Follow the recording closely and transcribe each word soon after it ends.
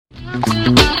This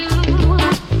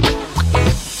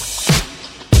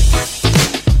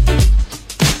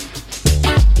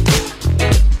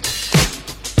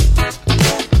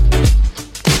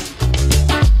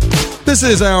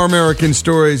is Our American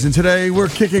Stories, and today we're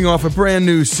kicking off a brand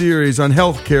new series on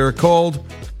healthcare called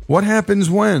What Happens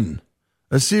When?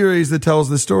 A series that tells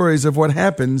the stories of what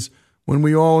happens when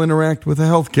we all interact with the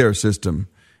healthcare system.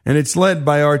 And it's led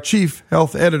by our chief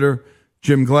health editor,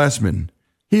 Jim Glassman.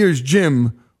 Here's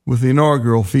Jim with the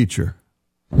inaugural feature.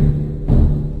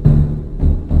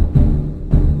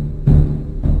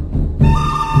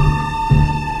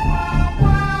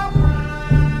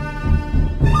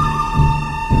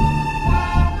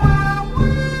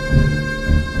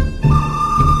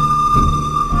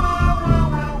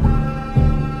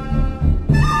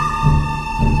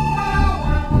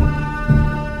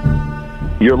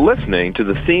 You're listening to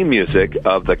the theme music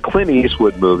of the Clint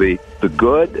Eastwood movie, The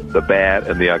Good, the Bad,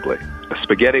 and the Ugly, a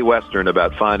spaghetti western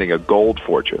about finding a gold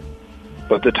fortune.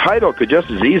 But the title could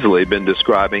just as easily have been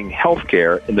describing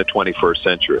healthcare in the 21st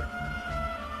century.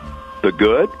 The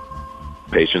good?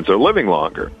 Patients are living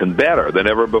longer and better than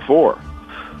ever before.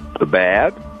 The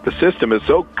bad? The system is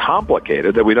so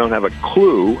complicated that we don't have a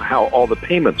clue how all the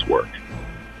payments work.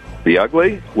 The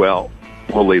ugly? Well,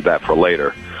 we'll leave that for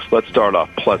later. Let's start off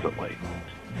pleasantly.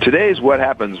 Today's What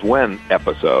Happens When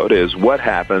episode is what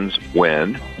happens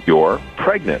when you're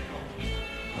pregnant.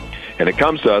 And it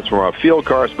comes to us from our field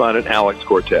correspondent, Alex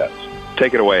Cortez.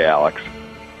 Take it away, Alex.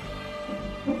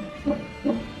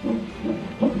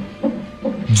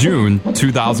 June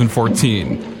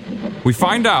 2014. We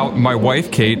find out my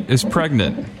wife, Kate, is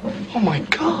pregnant. Oh, my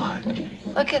God.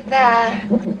 Look at that.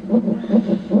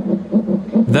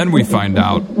 Then we find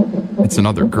out it's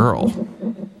another girl.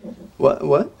 What?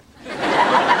 What?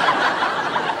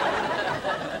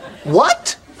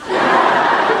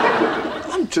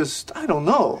 I don't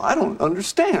know. I don't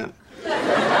understand.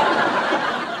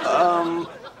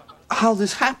 How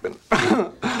this happened.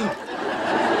 To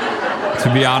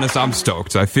be honest, I'm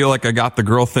stoked. I feel like I got the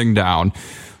girl thing down.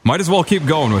 Might as well keep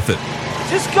going with it.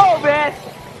 Just go, man.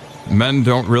 Men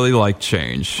don't really like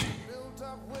change.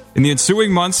 In the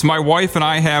ensuing months, my wife and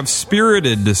I have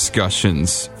spirited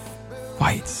discussions,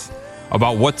 fights,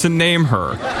 about what to name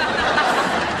her.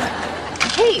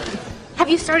 Hey, have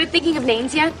you started thinking of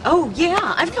names yet? Oh,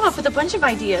 yeah. I've come up with a bunch of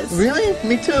ideas. Really?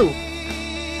 Me too.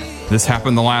 This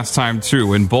happened the last time,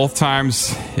 too, and both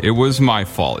times, it was my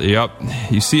fault. Yep.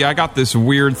 You see, I got this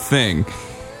weird thing.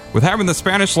 With having the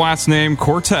Spanish last name,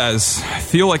 Cortez, I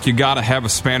feel like you gotta have a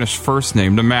Spanish first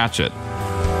name to match it.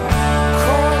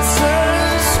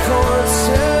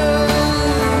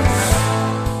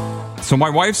 So my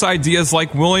wife's ideas,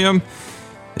 like William,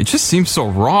 it just seems so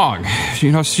wrong.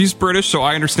 You know, she's British, so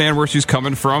I understand where she's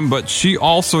coming from, but she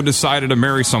also decided to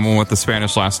marry someone with the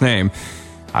Spanish last name.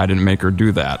 I didn't make her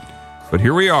do that. But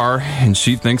here we are, and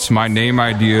she thinks my name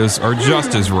ideas are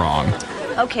just as wrong.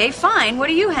 Okay, fine. What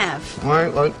do you have? All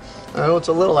right, look, I know it's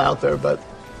a little out there, but...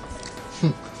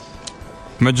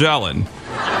 Magellan.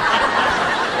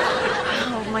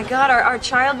 Oh, my God, our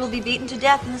child will be beaten to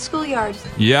death in the schoolyard.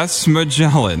 Yes,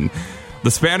 Magellan.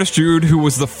 The Spanish dude who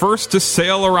was the first to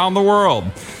sail around the world.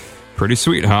 Pretty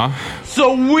sweet, huh?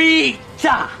 Sweet!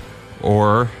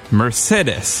 Or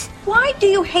Mercedes. Why do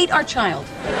you hate our child?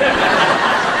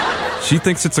 She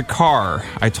thinks it's a car.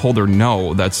 I told her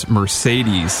no, that's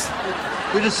Mercedes.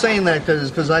 You're just saying that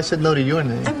because I said no to your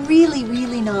name. I'm really,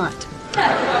 really not.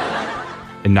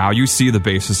 And now you see the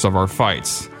basis of our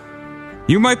fights.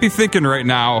 You might be thinking right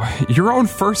now, your own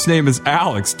first name is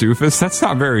Alex, doofus. That's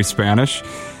not very Spanish.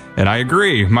 And I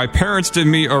agree. My parents did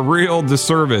me a real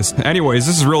disservice. Anyways,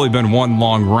 this has really been one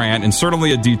long rant and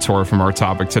certainly a detour from our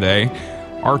topic today.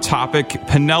 Our topic,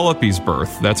 Penelope's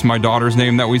birth. That's my daughter's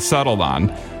name that we settled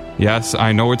on. Yes,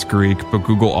 I know it's Greek, but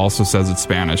Google also says it's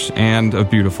Spanish, and a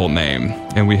beautiful name.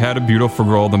 And we had a beautiful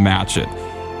girl to match it.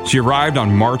 She arrived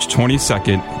on March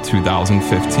 22nd,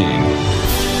 2015.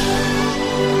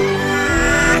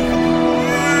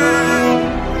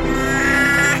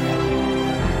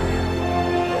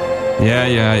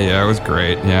 Yeah, it was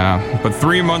great, yeah. But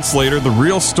 3 months later, the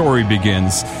real story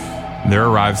begins. There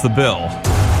arrives the bill.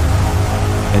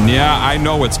 And yeah, I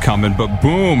know it's coming, but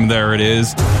boom, there it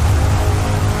is.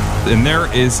 And there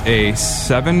is a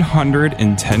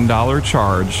 $710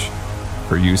 charge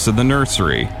for use of the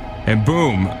nursery. And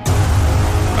boom,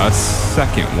 a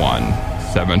second one,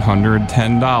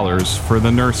 $710 for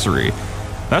the nursery.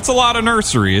 That's a lot of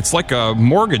nursery. It's like a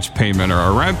mortgage payment or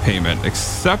a rent payment,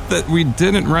 except that we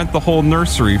didn't rent the whole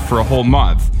nursery for a whole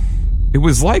month. It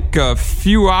was like a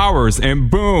few hours, and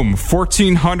boom,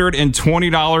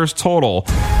 $1,420 total.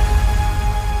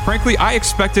 Frankly, I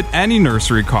expected any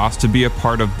nursery cost to be a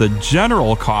part of the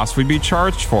general cost we'd be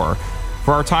charged for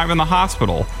our time in the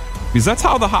hospital, because that's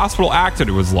how the hospital acted,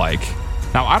 it was like.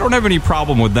 Now, I don't have any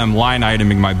problem with them line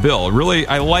iteming my bill. Really,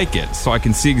 I like it, so I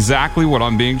can see exactly what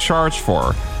I'm being charged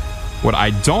for. What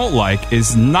I don't like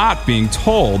is not being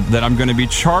told that I'm going to be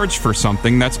charged for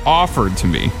something that's offered to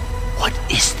me. What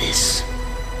is this?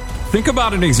 Think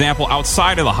about an example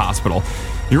outside of the hospital.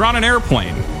 You're on an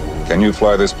airplane. Can you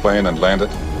fly this plane and land it?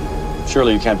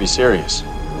 Surely you can't be serious.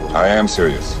 I am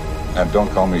serious. And don't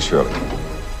call me Shirley.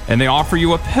 And they offer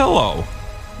you a pillow.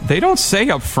 They don't say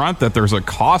up front that there's a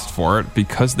cost for it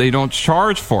because they don't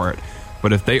charge for it.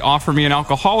 But if they offer me an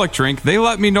alcoholic drink, they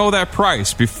let me know that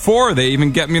price before they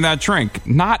even get me that drink,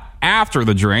 not after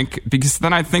the drink, because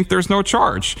then I think there's no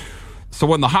charge. So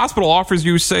when the hospital offers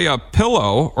you, say, a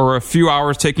pillow or a few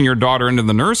hours taking your daughter into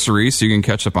the nursery so you can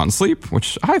catch up on sleep,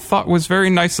 which I thought was very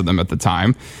nice of them at the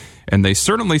time, and they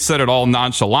certainly said it all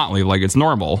nonchalantly like it's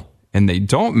normal, and they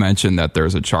don't mention that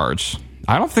there's a charge.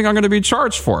 I don't think I'm going to be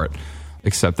charged for it,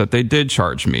 except that they did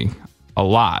charge me a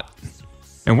lot.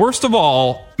 And worst of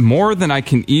all, more than I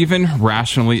can even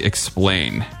rationally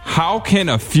explain. How can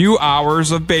a few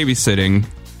hours of babysitting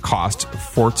cost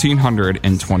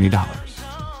 $1,420?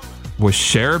 Was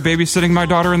Cher babysitting my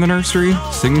daughter in the nursery,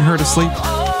 singing her to sleep?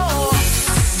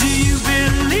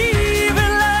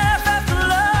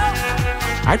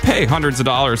 I'd pay hundreds of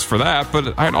dollars for that,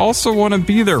 but I'd also want to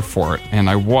be there for it, and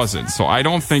I wasn't. So I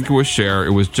don't think it was Cher,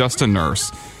 it was just a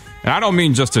nurse. And I don't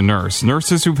mean just a nurse.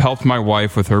 Nurses who've helped my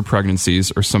wife with her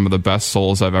pregnancies are some of the best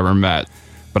souls I've ever met.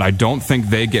 But I don't think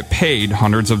they get paid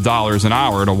hundreds of dollars an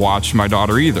hour to watch my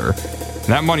daughter either.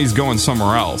 That money's going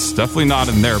somewhere else, definitely not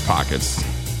in their pockets.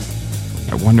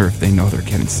 I wonder if they know they're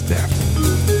getting staffed.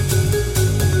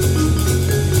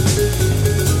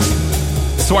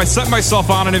 So I set myself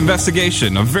on an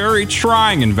investigation, a very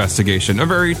trying investigation, a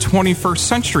very 21st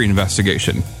century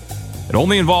investigation. It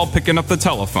only involved picking up the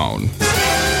telephone.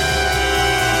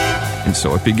 And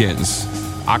so it begins.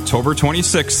 October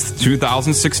 26th,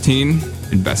 2016,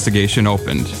 investigation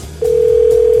opened.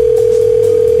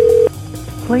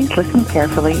 Please listen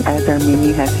carefully as our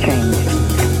menu has changed.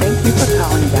 Thank you for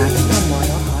calling Baptist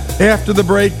Memorial Hospital. After the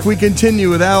break, we continue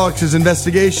with Alex's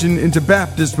investigation into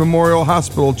Baptist Memorial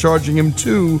Hospital, charging him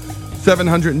two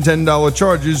 $710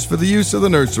 charges for the use of the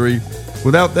nursery,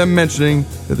 without them mentioning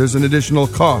that there's an additional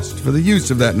cost for the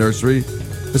use of that nursery,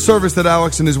 a service that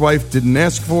Alex and his wife didn't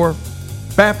ask for.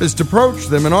 Baptist approached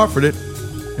them and offered it,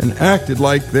 and acted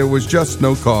like there was just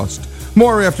no cost.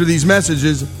 More after these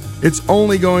messages. It's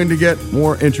only going to get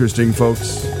more interesting,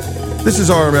 folks. This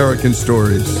is Our American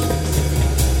Stories.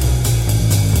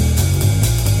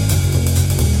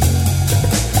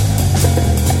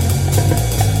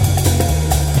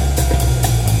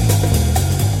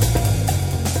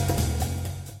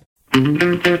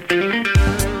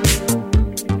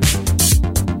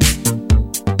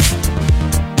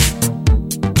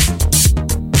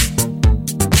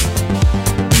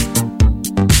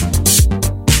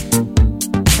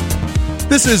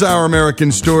 This is Our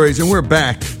American Stories, and we're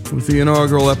back with the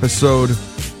inaugural episode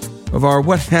of our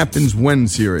What Happens When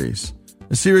series,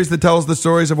 a series that tells the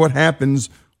stories of what happens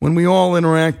when we all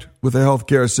interact with the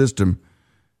healthcare system,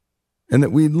 and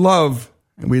that we'd love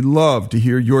to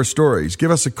hear your stories.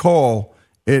 Give us a call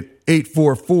at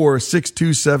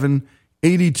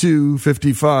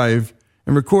 844-627-8255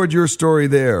 and record your story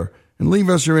there, and leave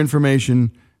us your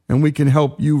information, and we can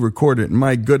help you record it. And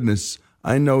my goodness,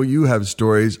 I know you have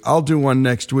stories. I'll do one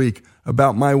next week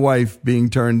about my wife being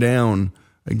turned down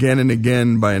again and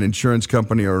again by an insurance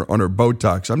company or on her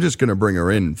Botox. I'm just going to bring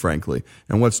her in, frankly,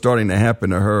 and what's starting to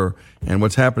happen to her and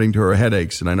what's happening to her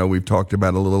headaches. And I know we've talked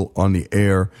about it a little on the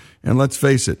air. And let's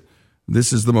face it,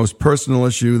 this is the most personal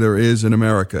issue there is in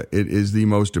America. It is the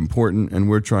most important, and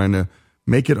we're trying to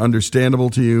make it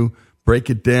understandable to you, break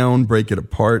it down, break it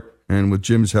apart. And with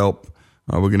Jim's help,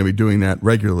 we're going to be doing that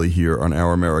regularly here on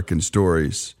Our American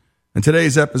Stories. And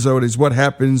today's episode is What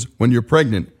Happens When You're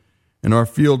Pregnant. And our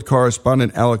field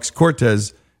correspondent, Alex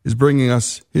Cortez, is bringing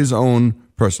us his own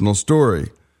personal story.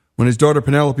 When his daughter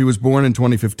Penelope was born in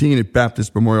 2015 at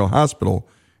Baptist Memorial Hospital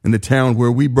in the town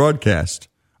where we broadcast,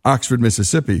 Oxford,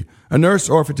 Mississippi, a nurse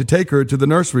offered to take her to the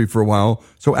nursery for a while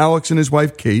so Alex and his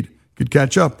wife, Kate, could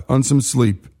catch up on some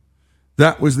sleep.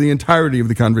 That was the entirety of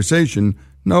the conversation.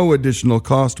 No additional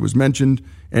cost was mentioned,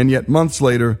 and yet months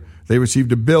later, they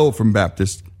received a bill from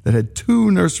Baptist that had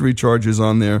two nursery charges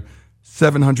on there,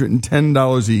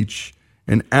 $710 each,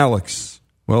 and Alex,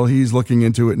 well, he's looking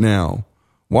into it now.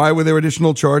 Why were there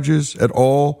additional charges at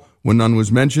all when none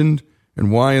was mentioned,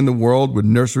 and why in the world would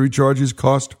nursery charges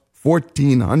cost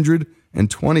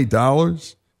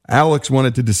 $1,420? Alex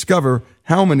wanted to discover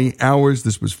how many hours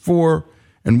this was for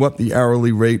and what the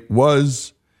hourly rate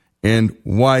was and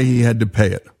why he had to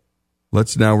pay it.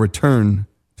 Let's now return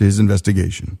to his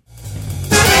investigation.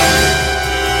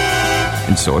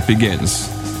 And so it begins.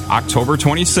 October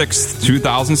 26th,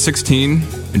 2016,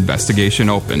 investigation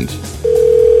opened.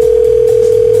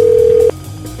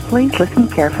 Please listen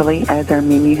carefully as our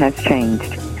menu has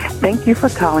changed. Thank you for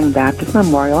calling Baptist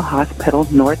Memorial Hospital,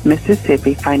 North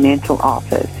Mississippi Financial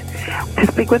Office. To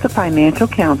speak with a financial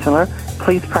counselor,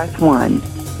 please press 1.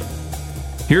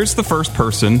 Here's the first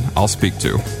person I'll speak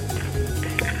to.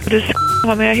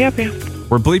 How may I help you?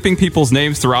 We're bleeping people's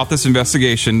names throughout this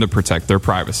investigation to protect their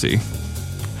privacy.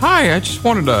 Hi, I just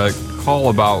wanted to call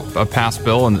about a past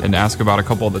bill and ask about a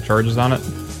couple of the charges on it.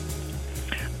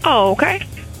 Oh, okay.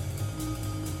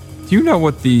 Do you know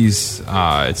what these,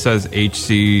 it says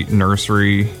HC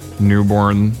nursery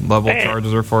newborn level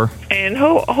charges are for? And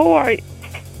who are you?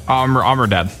 I'm her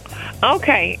dad.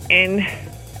 Okay, and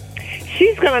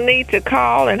she's going to need to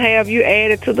call and have you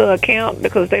added to the account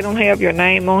because they don't have your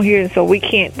name on here, and so we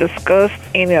can't discuss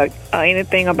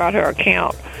anything about her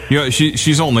account. You know,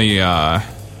 she's only a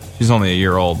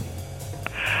year old.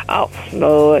 Oh,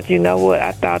 Lord, you know what?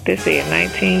 I thought this said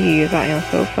 19 years. I am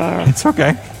so sorry. It's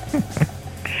okay.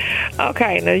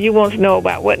 Okay, now you want to know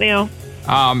about what now?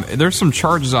 There's some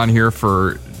charges on here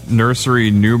for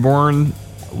nursery newborn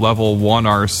level 1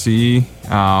 RC.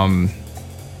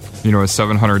 It's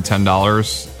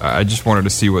 $710. I just wanted to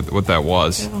see what that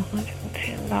was.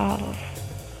 $710.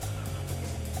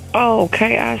 Oh,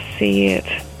 okay, I see it.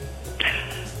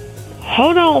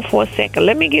 Hold on for a second.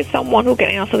 Let me get someone who can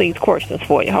answer these questions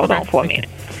for you. Hold on for a minute.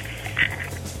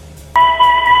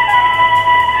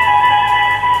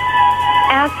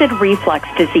 Acid reflux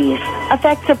disease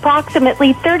affects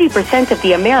approximately 30% of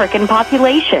the American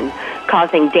population,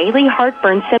 causing daily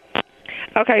heartburn symptoms.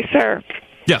 Okay, sir.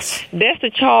 Yes. That's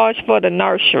the charge for the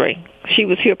nursery. She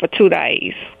was here for 2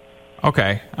 days.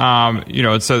 Okay.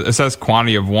 It says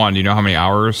quantity of 1. Do you know how many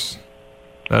hours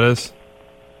that is?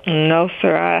 No,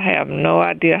 sir. I have no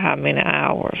idea how many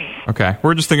hours. Okay.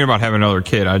 We're just thinking about having another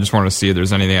kid. I just want to see if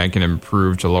there's anything I can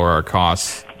improve to lower our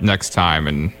costs next time.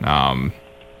 And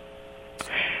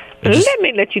let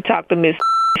me let you talk to Miss.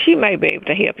 She may be able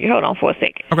to help you. Hold on for a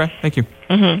second. Okay. Thank you.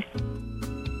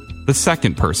 Mm-hmm. The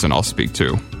second person I'll speak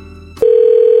to.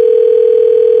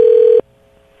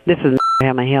 This is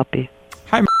how may I help you?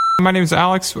 Hi, my name is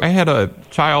Alex. I had a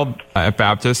child at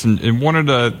Baptist and wanted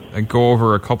to go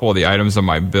over a couple of the items on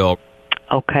my bill.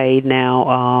 Okay,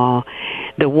 now,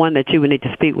 the one that you would need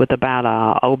to speak with about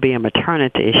OB and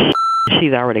maternity,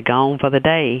 she's already gone for the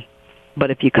day. But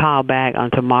if you call back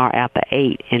on tomorrow after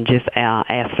 8 and just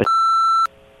ask for...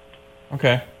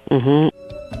 Okay.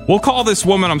 Mm-hmm. We'll call this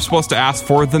woman I'm supposed to ask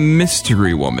for the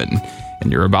mystery woman,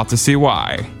 and you're about to see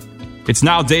why. It's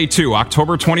now day 2,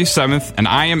 October 27th, and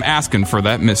I am asking for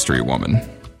that mystery woman.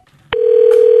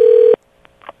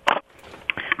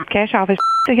 Cash office,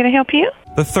 can I help you?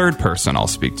 The third person I'll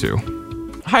speak to.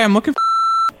 Hi, I'm looking for...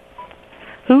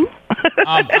 Who?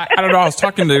 I don't know. I was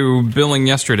talking to billing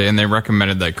yesterday, and they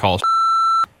recommended that I call...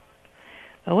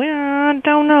 Well, I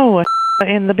don't know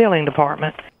in the billing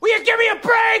department. Will you give me a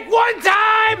break one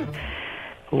time?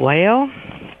 Well,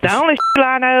 the only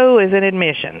I know is in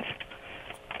admissions.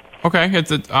 Okay,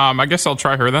 I guess I'll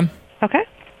try her then. Okay.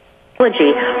 For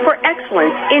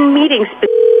excellence in meetings.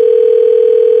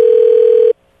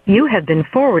 You have been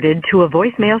forwarded to a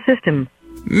voicemail system.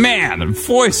 Man,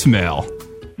 voicemail.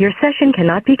 Your session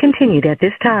cannot be continued at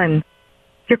this time.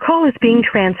 Your call is being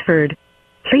transferred.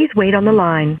 Please wait on the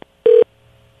line.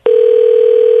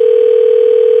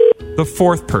 The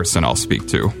fourth person I'll speak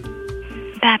to.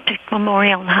 Baptist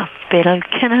Memorial Hospital.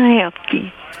 Can I help you?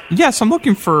 Yes, I'm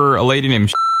looking for a lady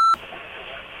named...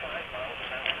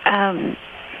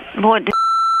 What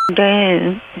do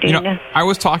you know? I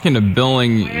was talking to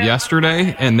billing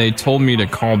yesterday, and they told me to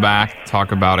call back to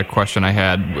talk about a question I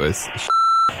had with...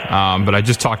 but I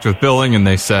just talked with billing, and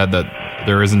they said that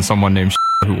there isn't someone named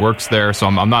who works there, so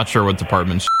I'm not sure what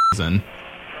department is in.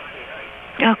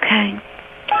 Okay.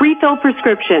 Refill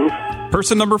prescription.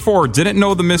 Person number 4 didn't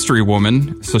know the mystery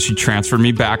woman, so she transferred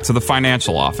me back to the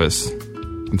financial office.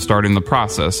 I'm starting the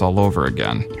process all over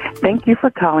again. Thank you for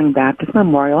calling Baptist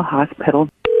Memorial Hospital.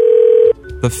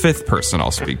 The fifth person I'll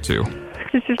speak to.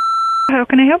 This is... How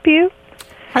can I help you?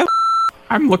 Hi,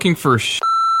 I'm looking for...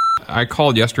 I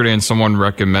called yesterday and someone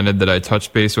recommended that I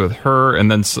touch base with her,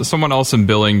 and then someone else in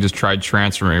billing just tried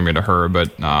transferring me to her, but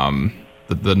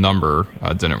the number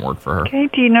didn't work for her. Okay,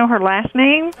 do you know her last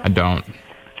name? I don't.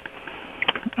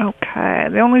 Okay,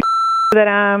 the only that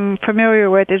I'm familiar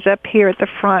with is up here at the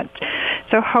front.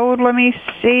 So hold, let me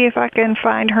see if I can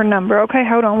find her number. Okay,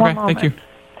 hold on one moment. Thank you.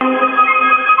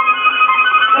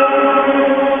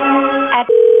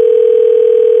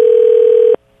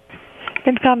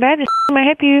 Kimball, may I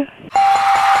help you?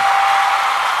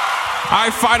 I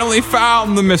finally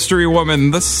found the mystery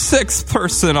woman, the 6th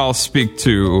person I'll speak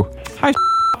to. Hi.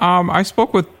 I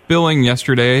spoke with billing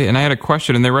yesterday, and I had a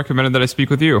question, and they recommended that I speak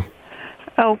with you.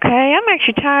 Okay, I'm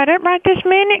actually tied up right this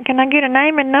minute. Can I get a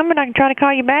name and number and I can try to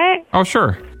call you back? Oh,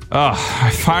 sure.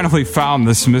 I finally found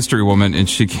this mystery woman, and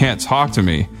she can't talk to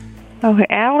me. Okay,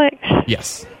 Alex?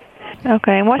 Yes.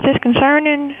 Okay, and what's this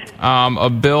concerning? A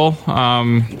bill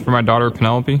for my daughter,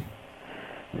 Penelope.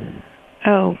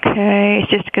 Okay, it's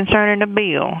just concerning a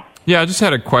bill. Yeah, I just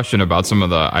had a question about some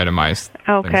of the itemized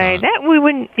Okay,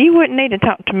 you wouldn't need to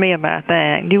talk to me about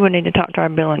that. You would need to talk to our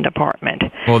billing department.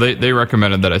 Well, they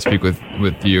recommended that I speak with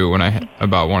you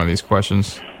about one of these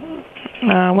questions.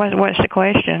 What's the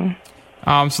question?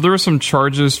 So there were some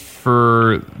charges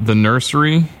for the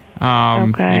nursery.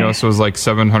 Okay. So it was like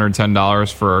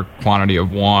 $710 for a quantity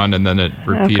of 1, and then it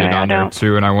repeated on there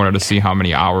too. And I wanted to see how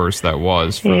many hours that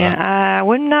was for that. Yeah, I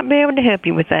would not be able to help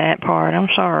you with that part. I'm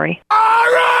sorry. All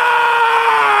right!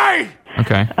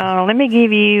 Okay. Let me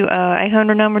give you a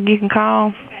 800 number you can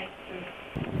call.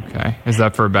 Okay. Is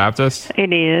that for a Baptist?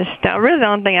 It is. Really, the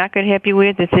only thing I could help you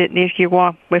with is that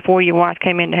before your wife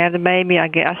came in to have the baby, I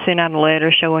sent out a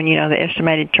letter showing, the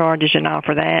estimated charges and all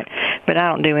for that. But I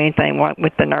don't do anything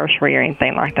with the nursery or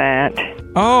anything like that.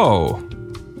 Oh.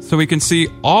 So we can see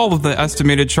all of the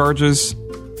estimated charges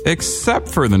except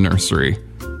for the nursery.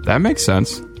 That makes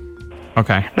sense.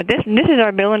 Okay. But this is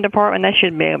our billing department. They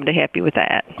should be able to help you with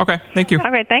that. Okay. Thank you.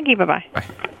 Okay. Thank you. Bye-bye. Bye.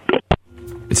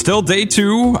 It's still day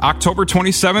 2, October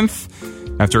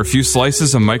 27th. After a few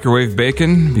slices of microwave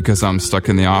bacon, because I'm stuck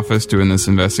in the office doing this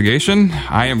investigation,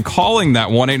 I am calling that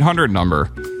 1-800 number.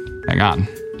 Hang on.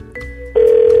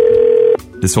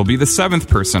 This will be the 7th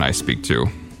person I speak to.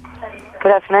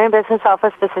 Good afternoon, business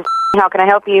office. This is how can I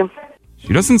help you?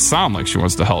 She doesn't sound like she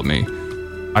wants to help me.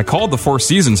 I called the Four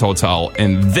Seasons Hotel,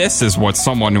 and this is what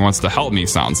someone who wants to help me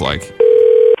sounds like.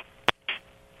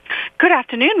 Good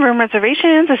afternoon, room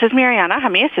reservations. This is Mariana. How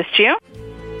may I assist you?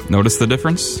 Notice the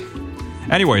difference?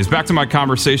 Anyways, back to my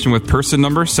conversation with person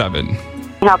number 7.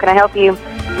 How can I help you?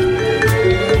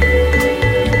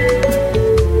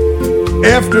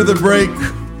 After the break,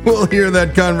 we'll hear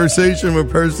that conversation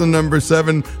with person number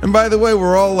 7. And by the way,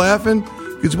 we're all laughing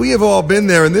because we have all been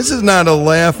there. And this is not a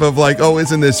laugh of like, oh,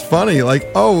 isn't this funny? Like,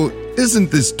 oh,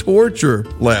 isn't this torture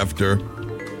laughter?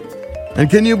 And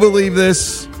can you believe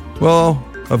this? Well,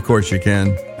 of course you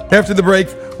can. After the break,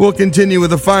 we'll continue with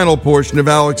the final portion of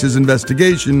Alex's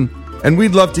investigation, and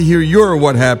we'd love to hear your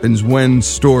What Happens When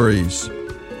stories.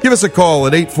 Give us a call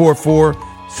at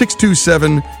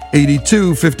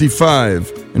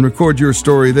 844-627-8255 and record your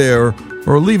story there,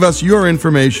 or leave us your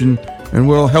information and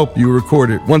we'll help you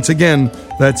record it. Once again,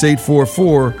 that's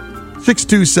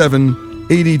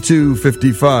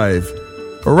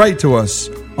 844-627-8255. Or write to us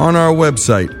on our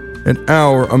website at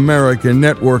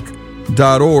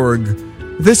OurAmericanNetwork.org.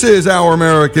 This is Our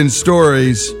American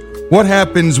Stories. What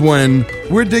happens when?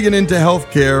 We're digging into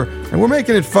healthcare, and we're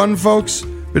making it fun, folks.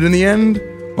 But in the end,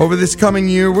 over this coming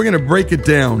year, we're going to break it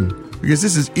down, because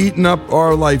this is eating up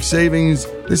our life savings,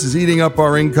 this is eating up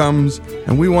our incomes,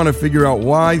 and we want to figure out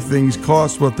why things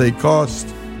cost what they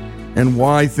cost, and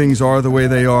why things are the way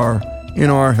they are in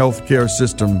our healthcare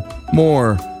system.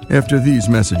 More after these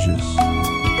messages.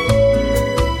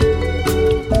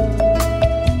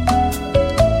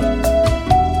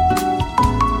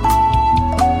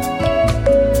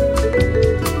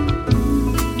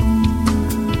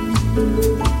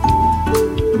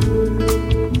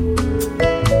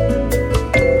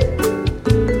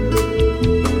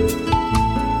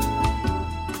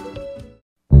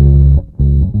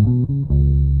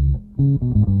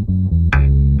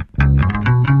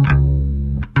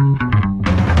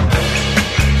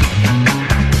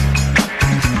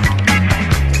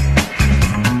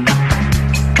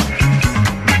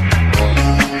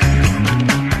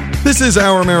 This is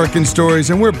Our American Stories,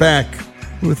 and we're back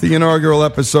with the inaugural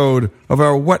episode of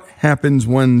our What Happens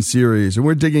When series. And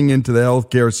we're digging into the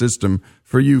healthcare system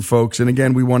for you folks. And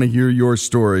again, we want to hear your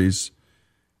stories.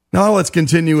 Now let's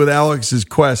continue with Alex's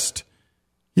quest.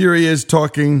 Here he is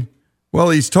talking,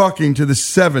 he's talking to the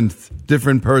 7th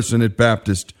different person at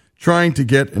Baptist, trying to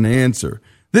get an answer.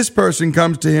 This person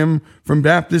comes to him from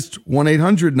Baptist's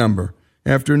 1-800 number,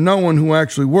 after no one who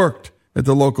actually worked at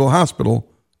the local hospital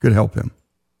could help him.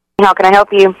 How can I help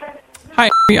you? Hi,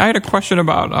 I had a question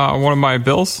about one of my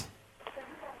bills.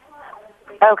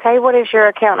 Okay, what is your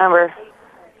account number?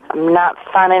 I'm not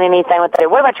finding anything with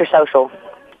that. What about your social?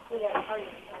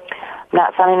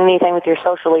 Not finding anything with your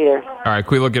social either. All right,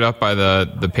 can we look it up by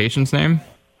the patient's name?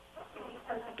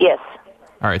 Yes.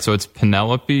 All right, so it's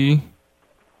Penelope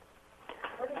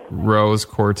Rose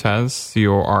Cortez,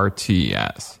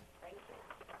 Cortes.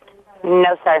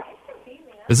 No, sir.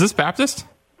 Is this Baptist?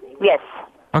 Yes.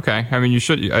 Okay, I mean, you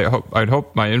should. I'd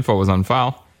hope my info was on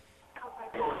file.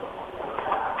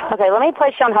 Okay, let me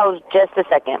place you on hold just a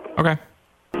second. Okay.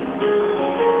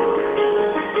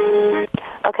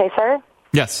 Okay, sir?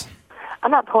 Yes.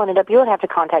 I'm not pulling it up. You would have to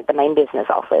contact the main business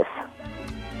office.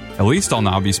 At least I'll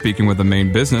now be speaking with the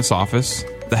main business office.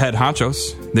 The head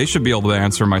honchos. They should be able to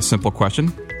answer my simple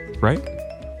question, right?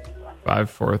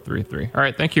 5433. All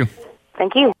right, thank you.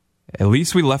 Thank you. At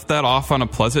least we left that off on a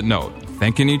pleasant note,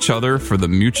 thanking each other for the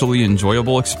mutually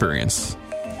enjoyable experience.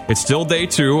 It's still day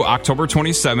 2, October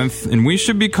 27th, and we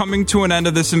should be coming to an end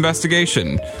of this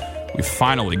investigation. We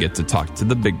finally get to talk to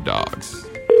the big dogs.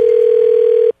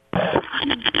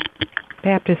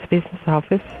 Baptist Business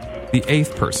Office. The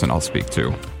 8th person I'll speak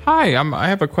to. Hi, I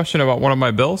have a question about one of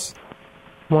my bills.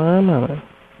 One moment.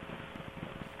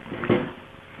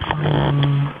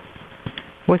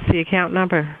 What's the account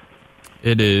number?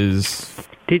 It is...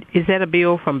 Is that a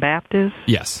bill from Baptist?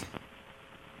 Yes.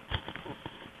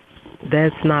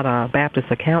 That's not a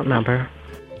Baptist account number.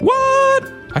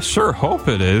 What? I sure hope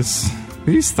it is.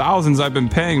 These thousands I've been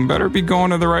paying better be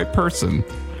going to the right person.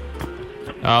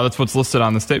 That's what's listed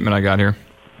on the statement I got here.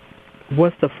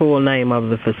 What's the full name of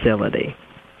the facility?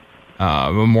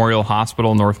 Memorial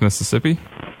Hospital, North Mississippi.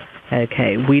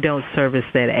 Okay, we don't service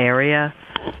that area.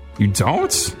 You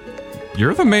don't?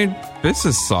 You're the main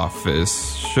business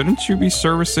office. Shouldn't you be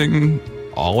servicing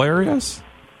all areas?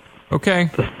 Okay.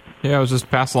 Yeah, I was just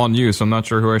passed along to you, so I'm not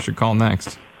sure who I should call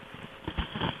next.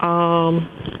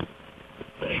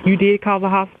 You did call the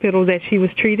hospital that she was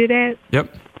treated at?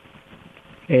 Yep.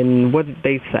 And what did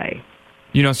they say?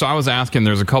 You know, so I was asking,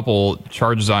 there's a couple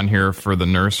charges on here for the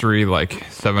nursery, like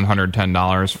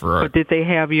 $710 for... But did they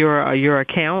have your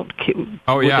account?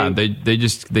 Oh, yeah,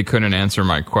 they couldn't answer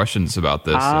my questions about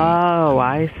this. Oh,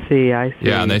 I see.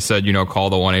 Yeah, and they said, call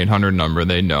the 1-800 number,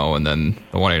 they know, and then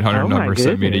the 1-800 number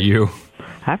sent me to you.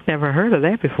 I've never heard of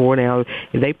that before. Now,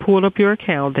 if they pulled up your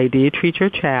account, they did treat your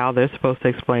child, they're supposed to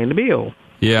explain the bill.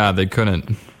 Yeah, they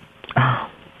couldn't. Oh.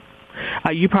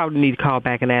 You probably need to call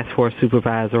back and ask for a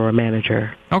supervisor or a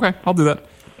manager. Okay, I'll do that.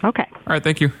 Okay. All right,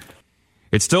 thank you.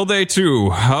 It's still day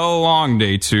 2, a long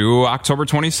day 2, October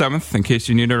 27th, in case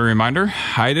you needed a reminder.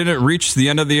 I didn't reach the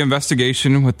end of the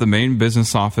investigation with the main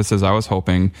business office as I was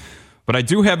hoping, but I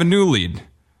do have a new lead.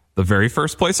 The very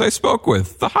first place I spoke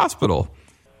with, the hospital.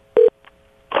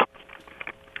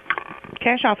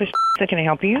 Cash office, can I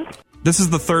help you? This is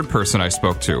the 3rd person I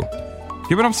spoke to.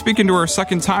 Given I'm speaking to her a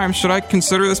second time, should I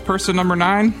consider this person number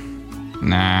 9?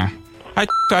 Nah.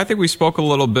 I think we spoke a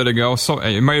little bit ago. So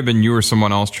it might have been you or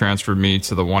someone else transferred me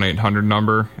to the 1-800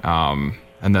 number,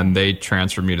 and then they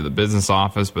transferred me to the business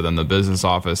office, but then the business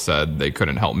office said they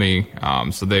couldn't help me,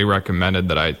 so they recommended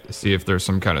that I see if there's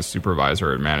some kind of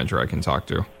supervisor or manager I can talk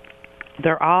to.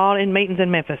 They're all in meetings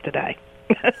in Memphis today.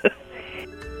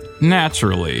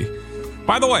 Naturally.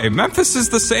 By the way, Memphis is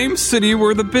the same city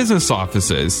where the business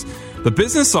office is. The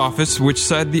business office, which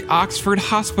said the Oxford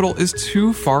Hospital is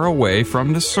too far away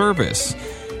from the service,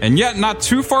 and yet not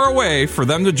too far away for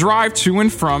them to drive to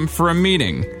and from for a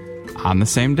meeting on the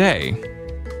same day.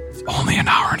 It's only an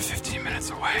hour and 15 minutes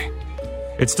away.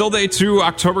 It's still day 2,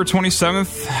 October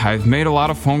 27th. I've made a lot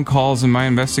of phone calls in my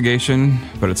investigation,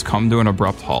 but it's come to an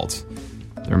abrupt halt.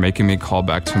 They're making me call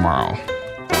back tomorrow.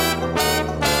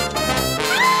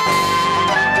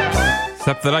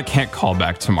 Except that I can't call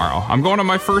back tomorrow. I'm going to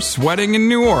my first wedding in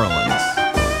New Orleans.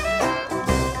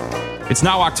 It's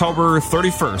now October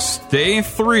 31st, day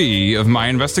 3 of my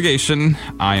investigation.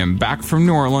 I am back from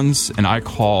New Orleans, and I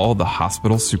call the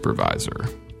hospital supervisor.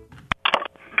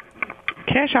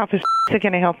 Cash office,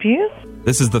 can I help you?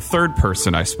 This is the 3rd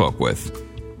person I spoke with.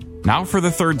 Now for the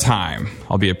 3rd time.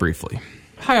 I'll be it briefly.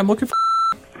 Hi, I'm looking for...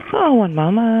 Oh, one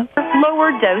moment.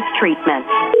 Lower dose treatment.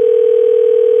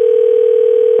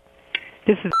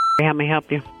 This is how may I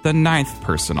help you? The 9th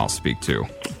person I'll speak to.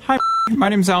 Hi, my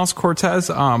name's Alex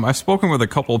Cortez. I've spoken with a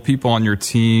couple of people on your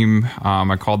team.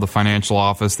 I called the financial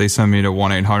office. They sent me to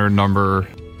 1-800 number.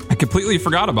 I completely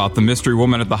forgot about the mystery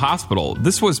woman at the hospital.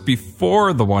 This was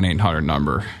before the 1-800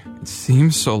 number. It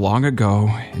seems so long ago,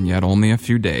 and yet only a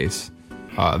few days.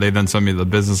 They then sent me to the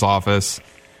business office,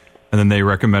 and then they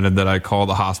recommended that I call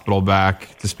the hospital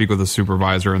back to speak with a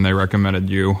supervisor, and they recommended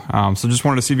you. So just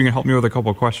wanted to see if you can help me with a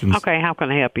couple of questions. Okay, how can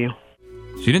I help you?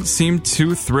 She didn't seem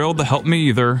too thrilled to help me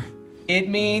either. It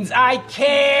means I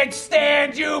can't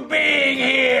stand you being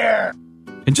here.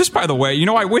 And And just by the way,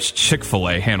 I wish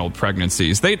Chick-fil-A handled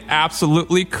pregnancies. They'd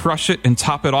absolutely crush it and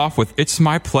top it off with "It's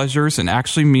my pleasures" and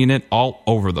actually mean it all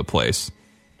over the place.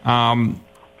 Questions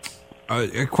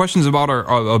about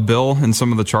our bill and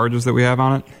some of the charges that we have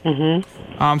on it.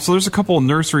 Mm-hmm. So there's a couple of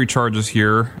nursery charges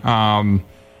here.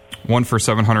 One for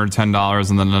 $710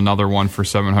 and then another one for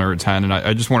 $710. And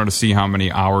I just wanted to see how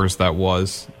many hours that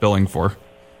was billing for.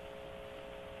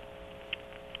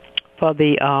 For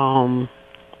the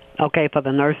for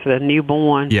the nurse for the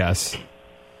newborn. Yes.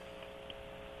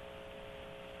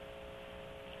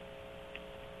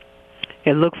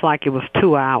 It looks like it was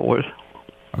 2 hours.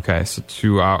 Okay, so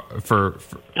 2 hours for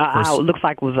hour, looks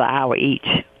like it was an hour each.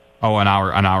 Oh, an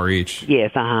hour each.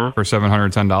 Yes, For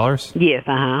 $710. Yes,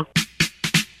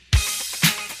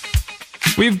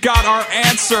 We've got our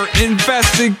answer.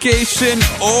 Investigation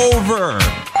over.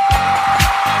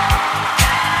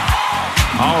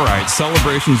 All right,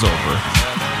 celebration's over.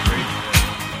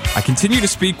 I continue to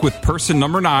speak with person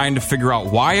number 9 to figure out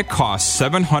why it costs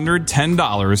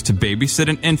 $710 to babysit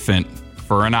an infant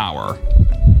for an hour.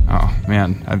 Oh,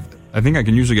 man. I think I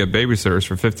can usually get babysitters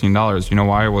for $15. You know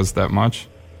why it was that much?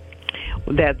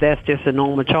 That's just a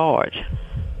normal charge. Okay.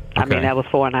 I mean, that was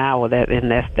for an hour, that's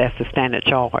the standard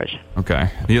charge. Okay.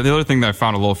 The other thing that I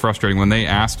found a little frustrating, when they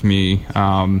asked me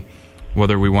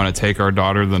whether we want to take our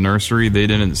daughter to the nursery, they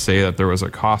didn't say that there was a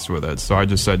cost with it. So I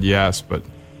just said yes, but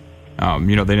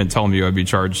they didn't tell me I'd be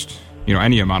charged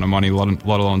any amount of money, let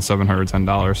alone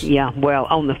 $710. Yeah, well,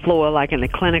 on the floor, like in the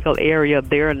clinical area,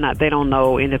 they don't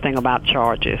know anything about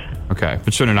charges. Okay,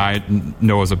 but shouldn't I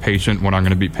know as a patient what I'm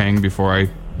going to be paying before I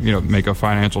make a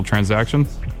financial transaction?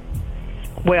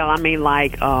 Well, I mean,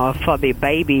 like for the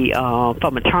baby,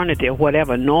 for maternity or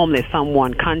whatever, normally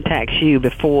someone contacts you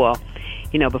before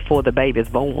the baby's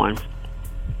born,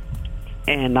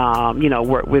 and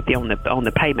work with you on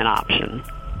the payment option.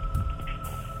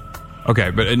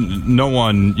 Okay, but no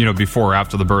one, before or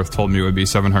after the birth told me it would be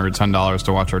 $710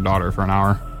 to watch our daughter for an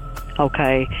hour.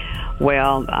 Okay.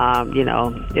 Well,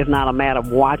 it's not a matter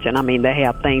of watching. I mean, they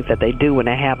have things that they do when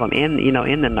they have them in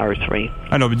the nursery.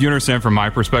 I know, but you understand from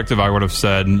my perspective, I would have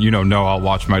said, no, I'll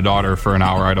watch my daughter for an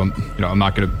hour. I'm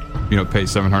not going to, pay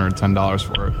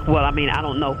 $710 for it. Well, I mean, I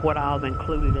don't know what all's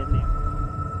included in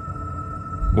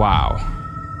there. Wow.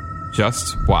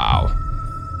 Just wow.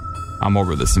 I'm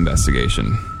over this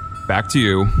investigation. Back to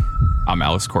you. I'm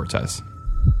Alex Cortez.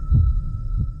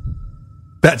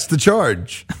 That's the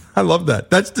charge. I love that.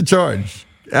 That's the charge.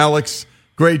 Alex,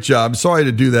 great job. Sorry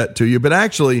to do that to you. But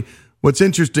actually, what's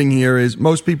interesting here is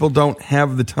most people don't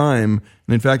have the time.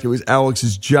 And in fact, it was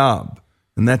Alex's job.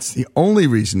 And that's the only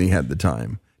reason he had the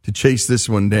time to chase this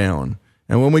one down.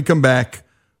 And when we come back,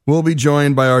 we'll be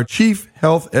joined by our chief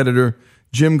health editor,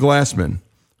 Jim Glassman,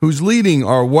 who's leading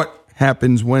our What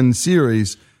Happens When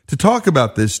series to talk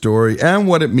about this story and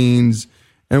what it means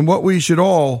and what we should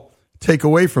all take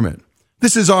away from it.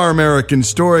 This is Our American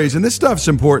Stories, and this stuff's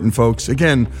important, folks.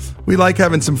 Again, we like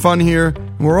having some fun here,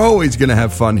 and we're always going to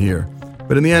have fun here.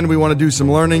 But in the end, we want to do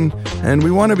some learning, and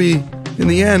we want to be, in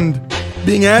the end,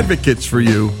 being advocates for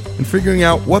you and figuring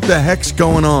out what the heck's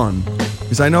going on.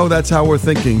 Because I know that's how we're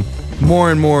thinking more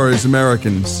and more as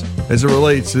Americans as it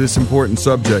relates to this important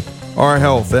subject, our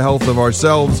health, the health of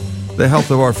ourselves, the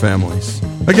health of our families.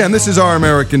 Again, this is Our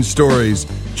American Stories.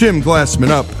 Jim Glassman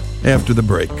up after the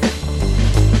break.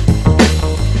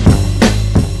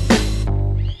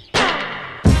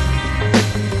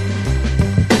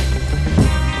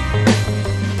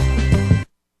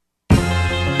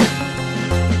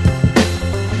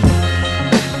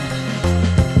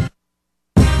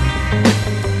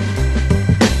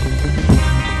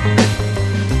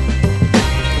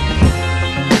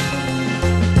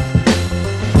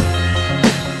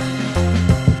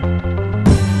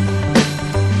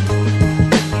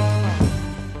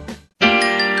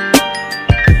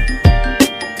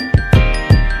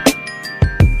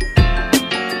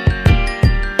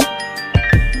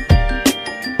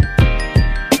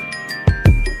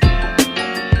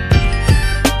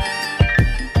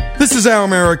 This is Our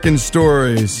American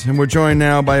Stories, and we're joined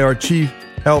now by our chief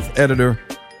health editor,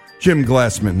 Jim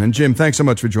Glassman. And Jim, thanks so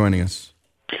much for joining us.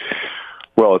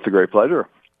 Well, it's a great pleasure.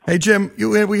 Hey, Jim,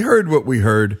 we heard what we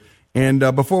heard, and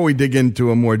before we dig into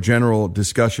a more general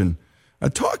discussion,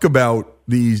 talk about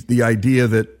the idea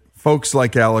that folks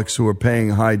like Alex who are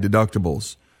paying high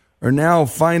deductibles are now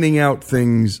finding out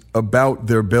things about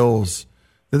their bills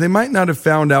that they might not have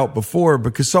found out before,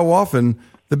 because so often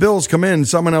the bills come in,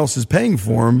 someone else is paying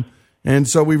for them, and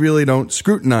so we really don't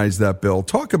scrutinize that bill.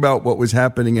 Talk about what was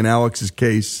happening in Alex's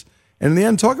case, and in the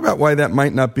end, talk about why that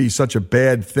might not be such a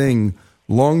bad thing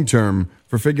long-term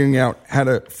for figuring out how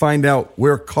to find out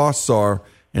where costs are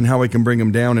and how we can bring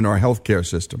them down in our healthcare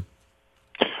system.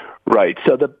 Right.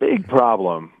 So the big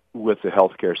problem with the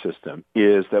healthcare system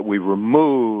is that we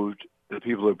removed the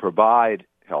people who provide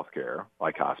healthcare,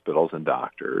 like hospitals and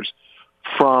doctors,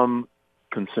 from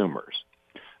consumers.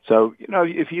 So,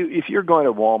 if you're going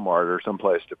to Walmart or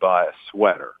someplace to buy a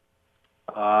sweater,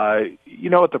 you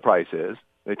know what the price is.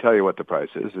 They tell you what the price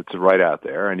is. It's right out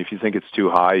there. And if you think it's too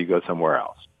high, you go somewhere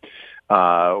else.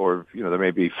 Or there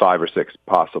may be 5 or 6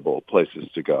 possible places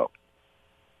to go.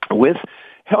 With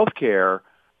healthcare,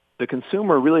 the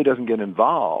consumer really doesn't get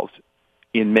involved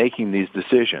in making these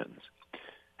decisions.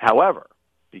 However,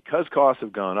 because costs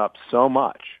have gone up so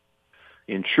much,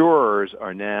 insurers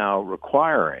are now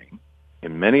requiring,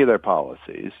 in many of their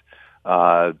policies,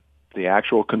 the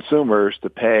actual consumers to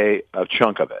pay a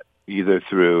chunk of it, either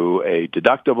through a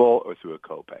deductible or through a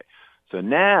copay. So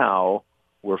now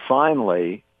we're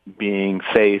finally being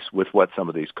faced with what some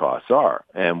of these costs are,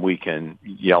 and we can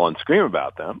yell and scream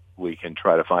about them. We can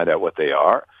try to find out what they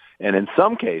are. And in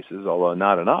some cases, although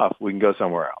not enough, we can go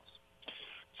somewhere else.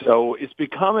 So it's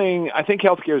becoming, I think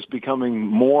healthcare is becoming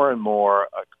more and more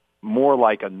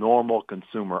like a normal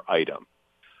consumer item.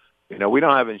 We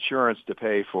don't have insurance to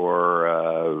pay for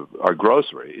our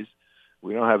groceries.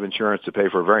 We don't have insurance to pay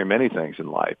for very many things in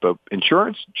life, but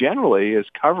insurance generally is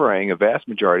covering a vast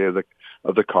majority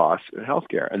of the costs in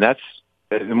healthcare. And that's,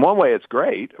 in one way, it's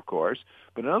great, of course,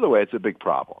 but another way, it's a big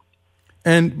problem.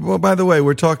 And, well, by the way,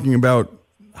 we're talking about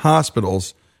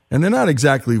hospitals, and they're not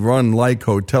exactly run like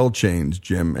hotel chains,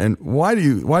 Jim. And why do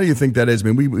you think that is?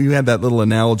 I mean, we had that little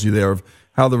analogy there of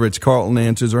how the Ritz-Carlton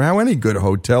answers or how any good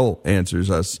hotel answers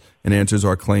us and answers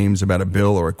our claims about a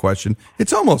bill or a question.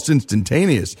 It's almost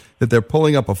instantaneous that they're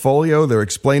pulling up a folio, they're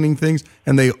explaining things,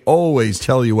 and they always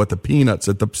tell you what the peanuts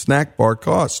at the snack bar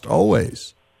cost,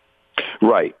 always.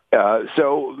 Right.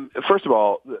 So, first of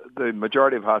all, the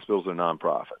majority of hospitals are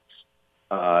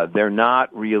nonprofits. They're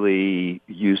not really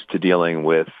used to dealing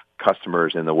with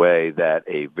customers in the way that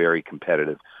a very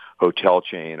competitive hotel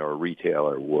chain or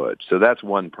retailer would. So that's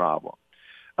one problem.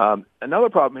 Another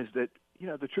problem is that,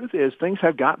 the truth is things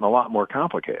have gotten a lot more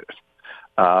complicated.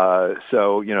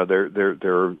 So,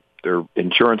 there are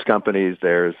insurance companies,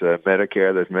 there's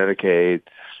Medicare, there's Medicaid.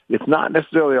 It's not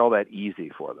necessarily all that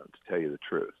easy for them, to tell you the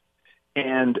truth.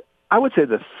 And I would say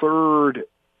the third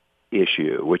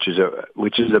issue, which is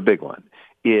a big one,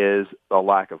 is a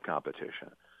lack of competition.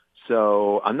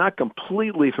 So I'm not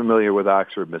completely familiar with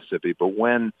Oxford, Mississippi, but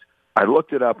when I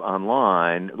looked it up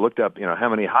online, looked up, how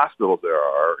many hospitals there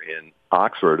are in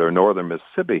Oxford or northern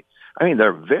Mississippi. I mean, there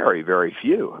are very, very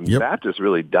few. I mean, Baptist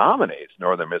really dominates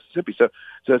northern Mississippi. So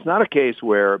it's not a case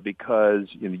where because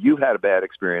you've had a bad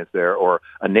experience there or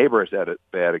a neighbor has had a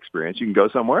bad experience, you can go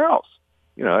somewhere else,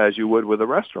 as you would with a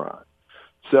restaurant.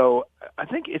 So I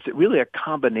think it's really a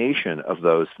combination of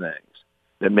those things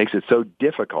that makes it so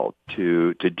difficult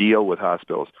to deal with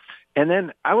hospitals. And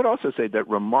then I would also say that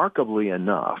remarkably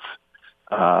enough,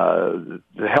 the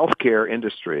healthcare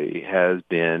industry has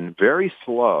been very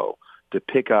slow to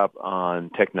pick up on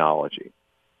technology.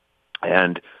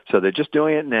 And so they're just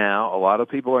doing it now. A lot of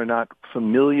people are not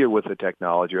familiar with the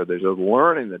technology or they're just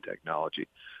learning the technology.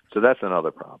 So that's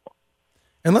another problem.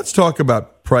 And let's talk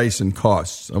about price and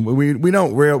costs. We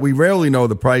rarely know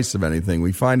the price of anything.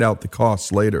 We find out the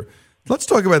costs later. Let's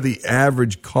talk about the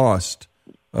average cost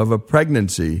of a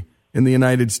pregnancy in the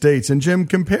United States. And Jim,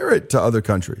 compare it to other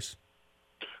countries.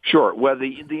 Sure. Well,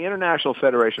 the International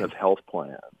Federation of Health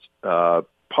Plans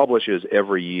publishes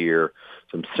every year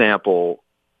some sample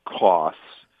costs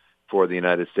for the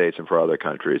United States and for other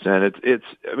countries. And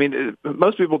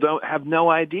most people have no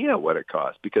idea what it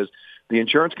costs because the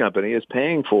insurance company is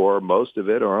paying for most of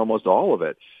it or almost all of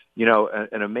it.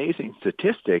 An amazing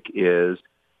statistic is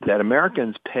that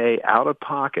Americans pay out of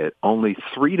pocket only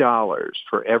 $3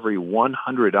 for every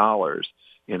 $100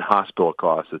 in hospital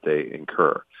costs that they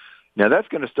incur. Now that's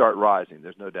going to start rising.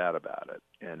 There's no doubt about it.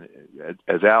 And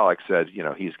as Alex said,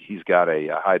 he's got a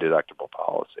high deductible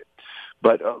policy,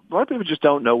 but a lot of people just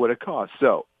don't know what it costs.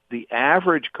 So the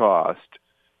average cost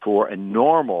for a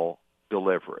normal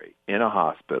delivery in a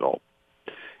hospital,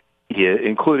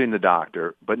 including the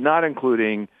doctor, but not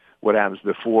including what happens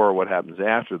before or what happens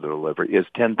after the delivery, is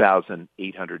 $10,808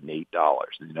 in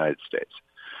the United States.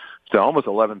 So almost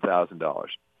 $11,000.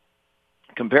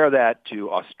 Compare that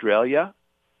to Australia,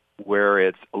 where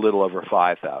it's a little over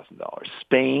 $5,000.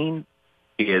 Spain,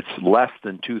 it's less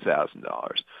than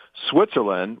 $2,000.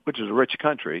 Switzerland, which is a rich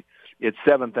country, it's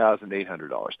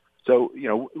 $7,800. So,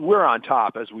 we're on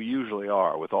top, as we usually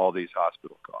are, with all these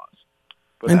hospital costs.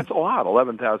 But that's a lot,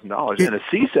 $11,000. And a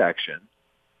C-section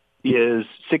is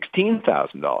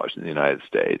 $16,000 in the United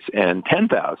States and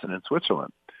 $10,000 in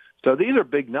Switzerland. So these are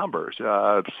big numbers.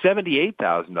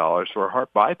 $78,000 for a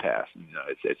heart bypass in the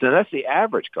United States, and that's the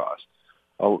average cost.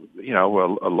 A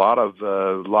lot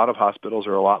of hospitals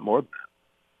are a lot more than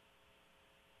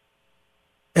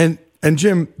that. And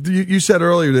Jim, you said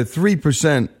earlier that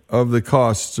 3% of the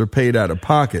costs are paid out of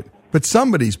pocket, but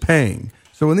somebody's paying.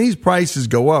 So when these prices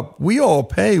go up, we all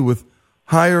pay with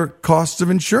higher costs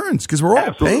of insurance because we're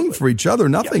all paying for each other.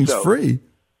 Nothing's free.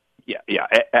 Yeah,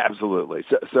 absolutely.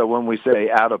 So when we say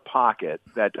out of pocket,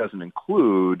 that doesn't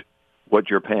include what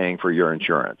you're paying for your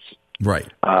insurance. Right.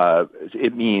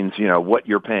 It means, what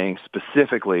you're paying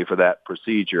specifically for that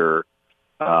procedure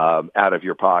out of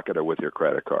your pocket or with your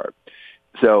credit card.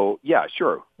 So, yeah,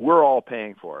 sure, we're all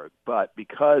paying for it. But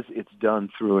because it's done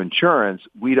through insurance,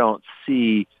 we don't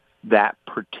see that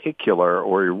particular,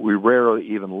 or we rarely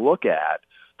even look at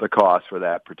the cost for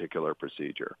that particular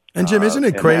procedure. And Jim, isn't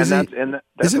it crazy? And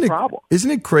that's the problem.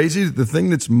 Isn't it crazy that the thing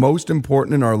that's most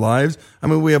important in our lives, I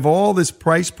mean, we have all this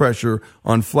price pressure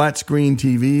on flat screen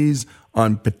TVs,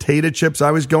 on potato chips.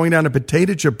 I was going down a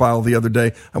potato chip aisle the other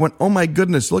day. I went, oh my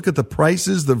goodness, look at the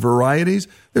prices, the varieties.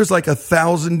 There's like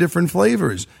 1,000 different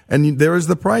flavors. And there is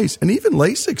the price. And even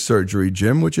LASIK surgery,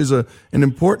 Jim, which is an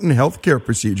important healthcare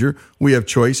procedure. We have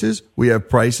choices. We have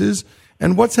prices.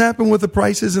 And what's happened with the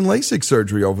prices in LASIK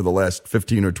surgery over the last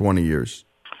 15 or 20 years?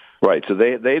 Right. So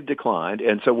they've declined.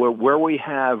 And so where we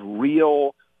have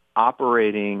real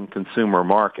operating consumer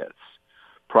markets,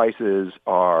 prices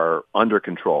are under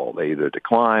control. They either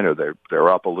decline or they're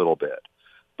up a little bit.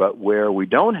 But where we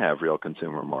don't have real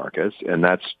consumer markets, and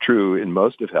that's true in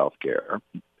most of healthcare,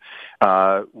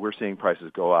 we're seeing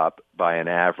prices go up by an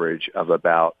average of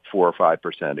about 4 or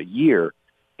 5% a year.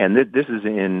 And this is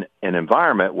in an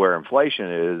environment where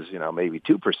inflation is, maybe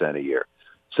 2% a year.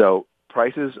 So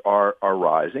prices are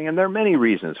rising, and there are many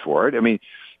reasons for it. I mean,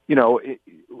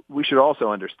 we should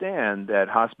also understand that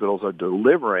hospitals are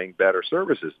delivering better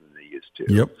services than they used to.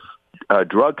 Yep.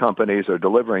 Drug companies are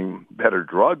delivering better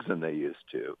drugs than they used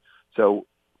to. So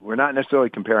we're not necessarily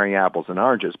comparing apples and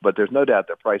oranges, but there's no doubt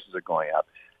that prices are going up.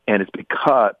 And it's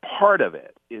because part of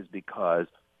it is because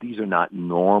these are not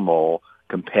normal,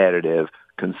 competitive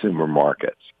consumer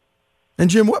markets. And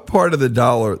Jim, what part of the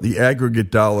dollar, the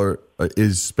aggregate dollar,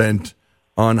 is spent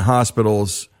on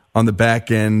hospitals, on the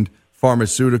back end,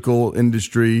 pharmaceutical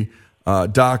industry,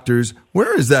 doctors?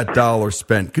 Where is that dollar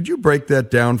spent? Could you break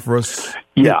that down for us?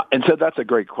 Yeah, and so that's a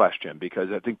great question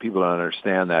because I think people don't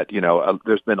understand that.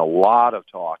 There's been a lot of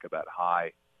talk about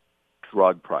high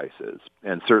drug prices,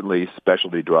 and certainly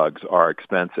specialty drugs are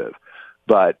expensive.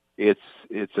 But it's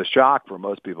a shock for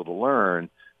most people to learn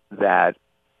that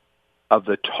of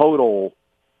the total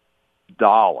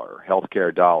dollar,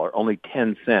 healthcare dollar, only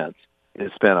 10 cents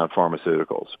is spent on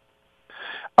pharmaceuticals.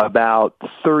 About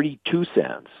 32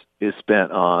 cents is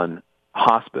spent on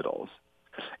hospitals,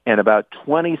 and about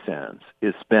 20 cents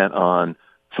is spent on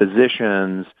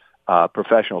physicians,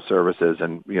 professional services,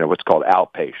 and what's called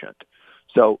outpatient.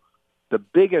 So the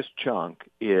biggest chunk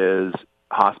is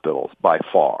hospitals by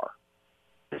far.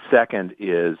 The second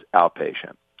is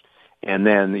outpatient. And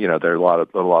then, there are a lot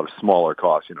of smaller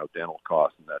costs, dental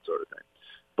costs and that sort of thing.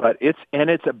 But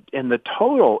the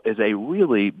total is a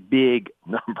really big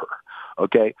number.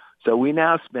 Okay. So we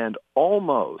now spend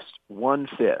almost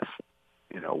 1/5,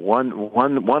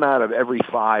 one out of every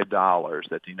 $5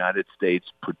 that the United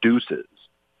States produces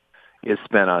is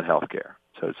spent on healthcare.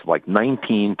 So it's like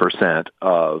 19%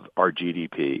 of our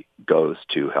GDP goes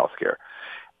to healthcare.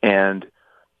 And,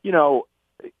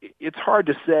 it's hard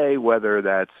to say whether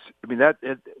there's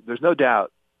no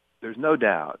doubt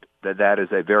that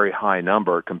is a very high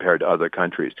number compared to other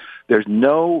countries. There's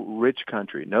no rich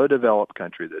country, no developed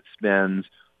country that spends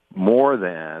more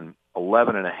than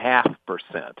 11.5%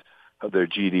 of their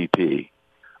GDP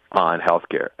on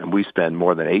healthcare, and we spend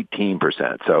more than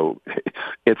 18%. So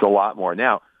it's a lot more.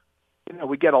 Now,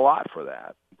 we get a lot for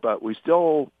that, but we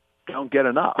still don't get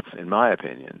enough, in my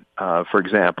opinion. For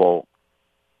example,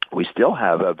 we still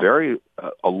have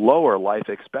a lower life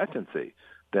expectancy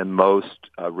than most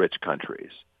rich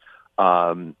countries.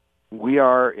 We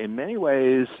are, in many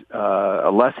ways,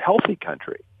 a less healthy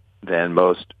country than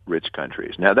most rich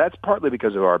countries. Now, that's partly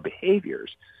because of our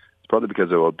behaviors. It's partly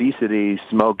because of obesity,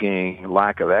 smoking,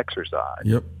 lack of exercise.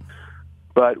 Yep.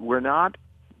 But we're not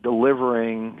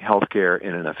delivering healthcare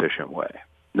in an efficient way.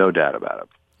 No doubt about it.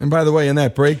 And by the way, in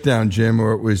that breakdown, Jim,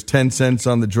 where it was 10 cents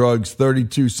on the drugs,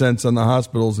 32 cents on the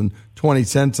hospitals, and 20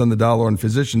 cents on the dollar on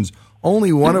physicians,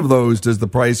 only one of those does the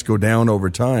price go down over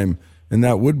time, and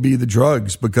that would be the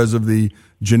drugs because of the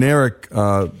generic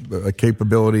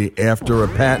capability after a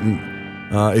patent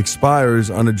expires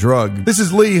on a drug. This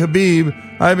is Lee Habib.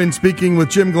 I've been speaking with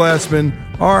Jim Glassman,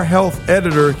 our health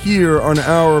editor here on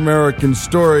Our American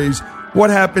Stories. What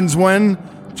happens when?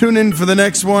 Tune in for the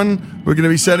next one. We're going to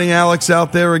be setting Alex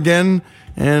out there again,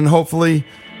 and hopefully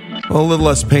a little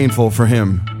less painful for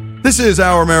him. This is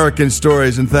Our American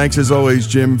Stories, and thanks as always,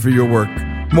 Jim, for your work.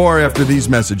 More after these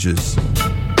messages.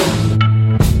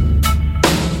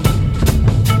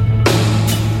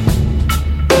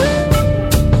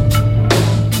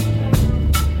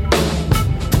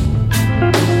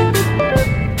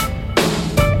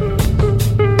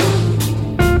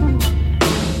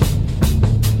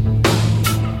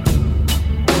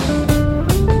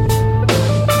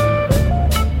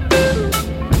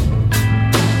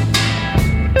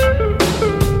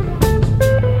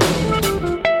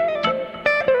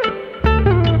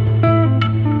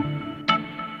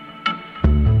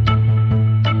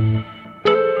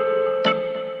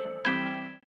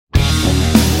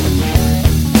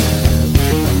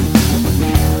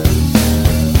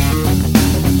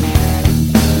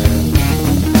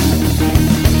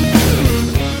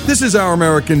 This is Our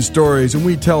American Stories, and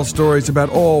we tell stories about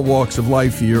all walks of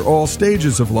life here, all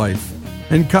stages of life.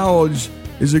 And college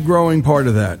is a growing part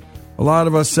of that. A lot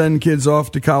of us send kids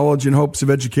off to college in hopes of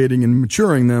educating and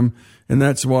maturing them, and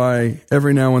that's why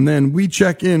every now and then we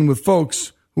check in with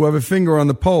folks who have a finger on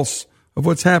the pulse of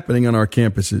what's happening on our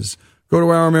campuses. Go to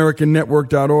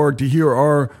ouramericannetwork.org to hear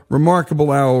our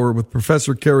remarkable hour with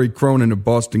Professor Kerry Cronin of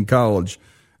Boston College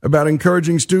about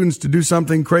encouraging students to do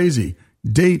something crazy.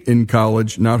 Date in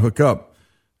college, not hook up.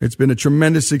 It's been a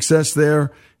tremendous success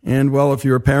there. And, well, if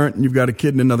you're a parent and you've got a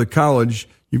kid in another college,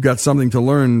 you've got something to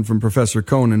learn from Professor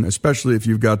Cronin, especially if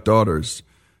you've got daughters.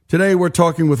 Today, we're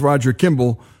talking with Roger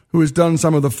Kimball, who has done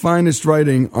some of the finest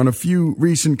writing on a few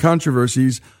recent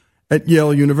controversies at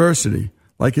Yale University,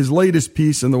 like his latest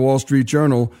piece in the Wall Street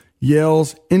Journal,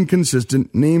 Yale's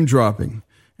Inconsistent Name Dropping.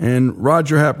 And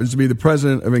Roger happens to be the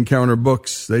president of Encounter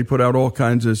Books. They put out all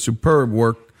kinds of superb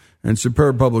work and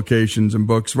superb publications and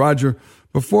books. Roger,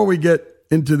 before we get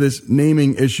into this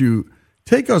naming issue,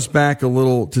 take us back a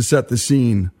little to set the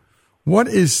scene. What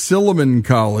is Silliman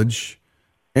College,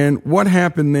 and what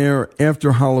happened there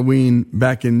after Halloween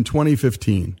back in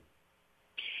 2015?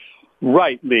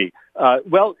 Right, Lee.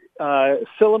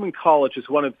 Silliman College is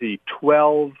one of the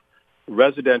 12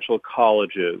 residential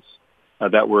colleges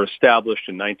that were established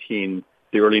in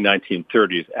the early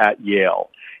 1930s at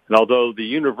Yale. And although the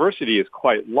university is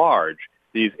quite large,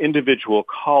 these individual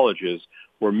colleges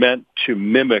were meant to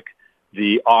mimic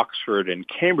the Oxford and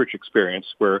Cambridge experience,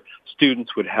 where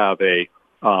students would have a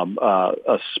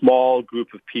small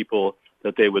group of people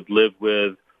that they would live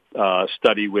with,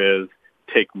 study with,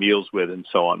 take meals with, and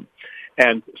so on.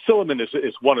 And Silliman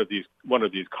is one of these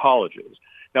colleges.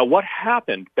 Now, what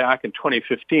happened back in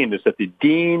 2015 is that the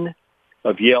dean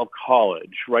of Yale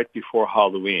College, right before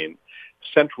Halloween,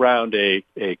 sent round a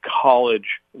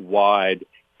college-wide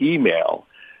email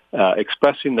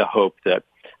expressing the hope that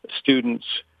students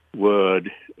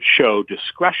would show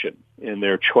discretion in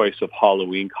their choice of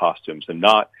Halloween costumes and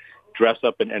not dress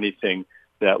up in anything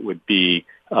that would be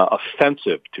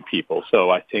offensive to people.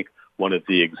 So I think one of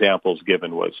the examples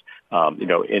given was,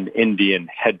 an Indian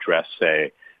headdress,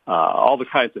 say, all the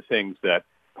kinds of things that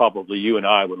probably you and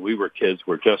I, when we were kids,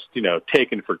 were just,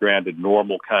 taken for granted,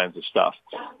 normal kinds of stuff.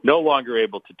 No longer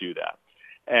able to do that.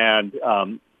 And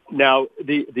now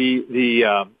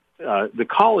the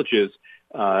colleges,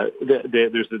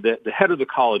 there's the head of the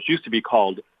college used to be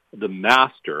called the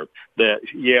master.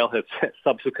 Yale has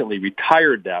subsequently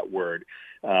retired that word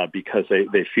because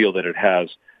they feel that it has,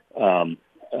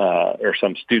 or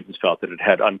some students felt that it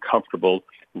had uncomfortable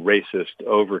racist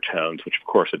overtones, which of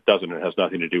course it doesn't. It has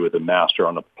nothing to do with the master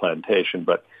on the plantation,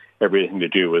 but everything to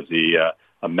do with a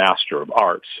master of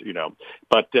arts,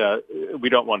 But we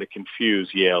don't want to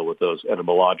confuse Yale with those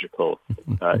etymological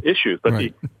issues. But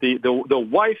right. the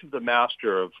wife of the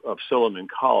master of Silliman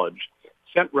College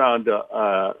sent round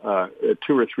a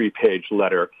 2 or 3 page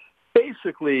letter,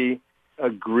 basically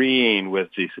agreeing with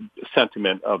the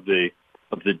sentiment of the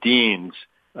dean's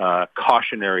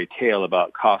cautionary tale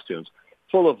about costumes,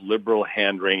 full of liberal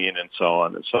hand-wringing and so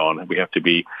on and so on. And we have to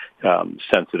be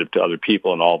sensitive to other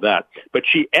people and all that. But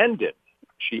she ended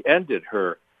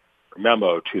her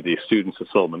memo to the students of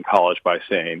Silliman College by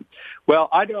saying, well,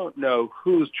 I don't know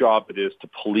whose job it is to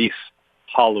police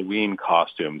Halloween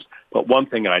costumes, but one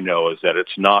thing I know is that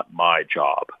it's not my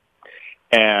job.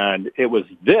 And it was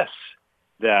this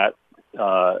that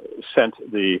sent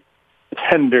the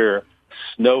tender,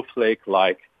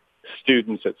 snowflake-like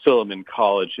students at Silliman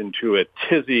College into a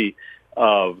tizzy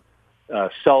of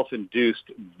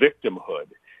self-induced victimhood.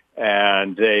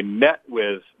 and they met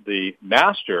with the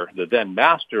then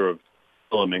master of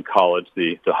Silliman College,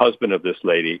 the husband of this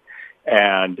lady,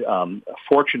 and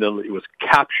fortunately it was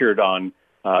captured on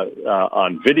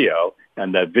video,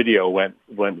 and that video went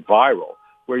viral,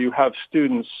 where you have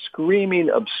students screaming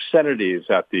obscenities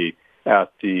at this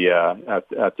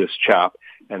chap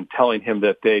and telling him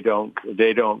that they don't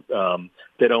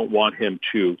want him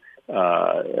to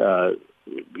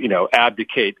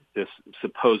abdicate this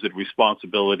supposed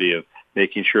responsibility of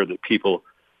making sure that people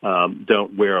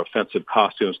don't wear offensive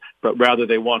costumes, but rather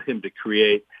they want him to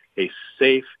create a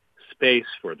safe space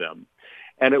for them.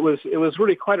 And it was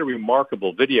really quite a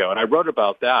remarkable video. And I wrote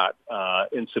about that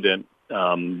incident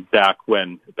back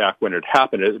when it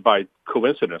happened. By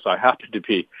coincidence, I happened to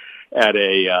be at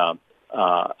an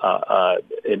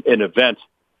event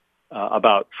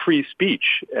about free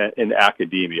speech in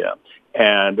academia,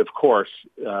 and of course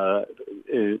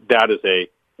that is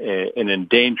an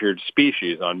endangered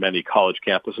species on many college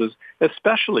campuses,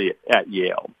 especially at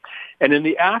Yale. And in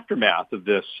the aftermath of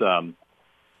this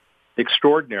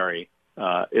extraordinary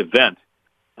event,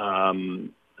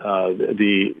 some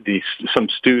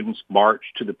students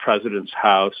marched to the president's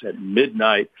house at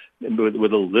midnight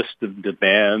with a list of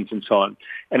demands and so on.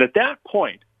 And at that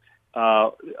point,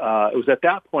 it was at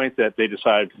that point that they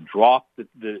decided to drop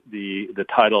the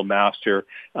title master,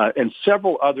 and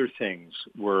several other things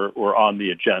were on the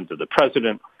agenda. The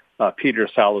president, Peter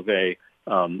Salovey,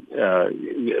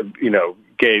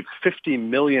 gave $50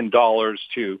 million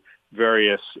to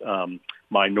various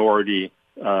minority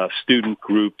student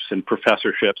groups and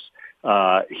professorships.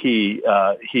 He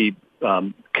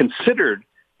considered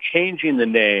changing the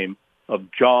name of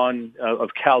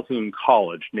Calhoun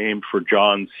College, named for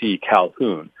John C.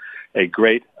 Calhoun, a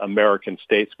great American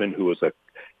statesman who was a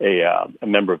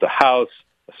member of the House,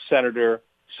 a senator,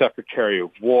 Secretary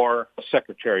of War,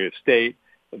 Secretary of State,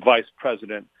 Vice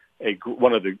President,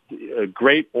 one of the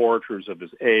great orators of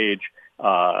his age,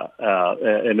 an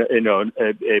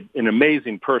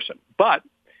amazing person. But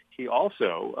he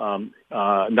also,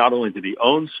 not only did he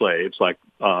own slaves like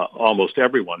almost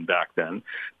everyone back then,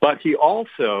 but he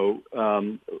also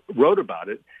wrote about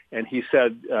it, and he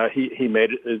said he made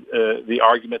the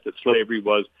argument that slavery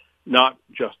was not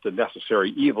just a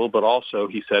necessary evil, but also,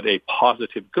 he said, a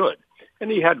positive good.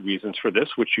 And he had reasons for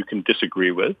this, which you can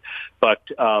disagree with, but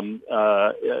he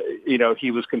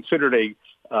was considered a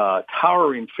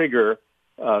towering figure.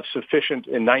 Sufficient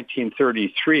in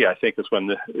 1933, I think, is when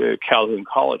the Calhoun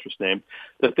College was named,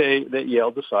 that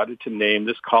Yale decided to name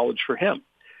this college for him.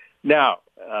 Now,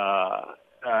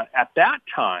 at that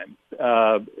time,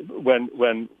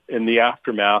 when in the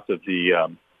aftermath of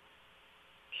the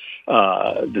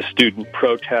student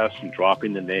protests and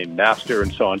dropping the name master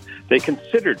and so on, they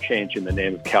considered changing the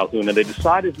name of Calhoun, and they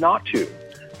decided not to,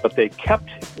 but they kept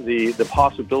the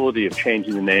possibility of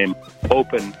changing the name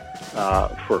open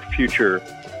for future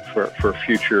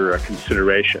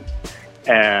consideration.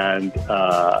 And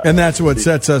that's what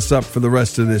sets us up for the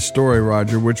rest of this story,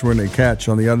 Roger, which we're going to catch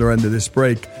on the other end of this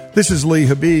break. This is Lee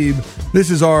Habib.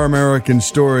 This is Our American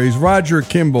Stories. Roger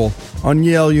Kimball on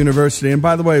Yale University. And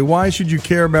by the way, why should you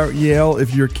care about Yale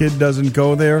if your kid doesn't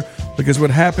go there? Because what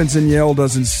happens in Yale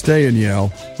doesn't stay in Yale.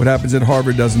 What happens at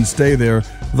Harvard doesn't stay there.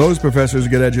 Those professors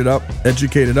get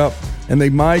educated up, and they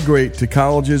migrate to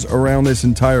colleges around this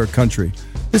entire country.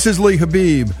 This is Lee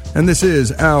Habib, and this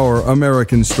is Our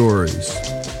American Stories.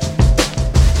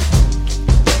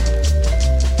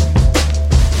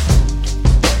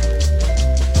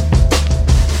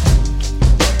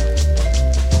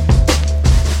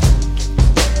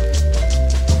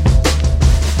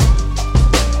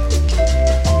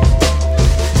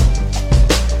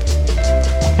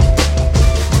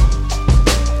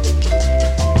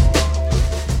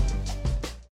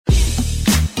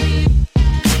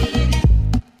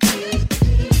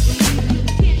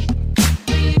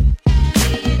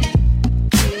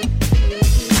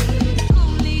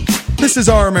 This is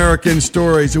Our American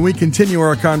Stories, and we continue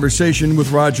our conversation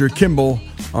with Roger Kimball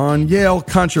on Yale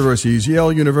controversies,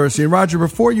 Yale University. And Roger,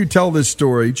 before you tell this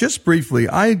story, just briefly,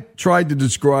 I tried to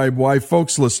describe why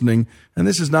folks listening, and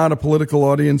this is not a political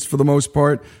audience for the most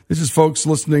part, this is folks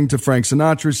listening to Frank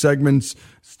Sinatra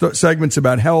segments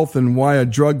about health and why a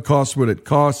drug costs what it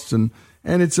costs, and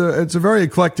it's a very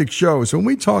eclectic show. So when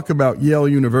we talk about Yale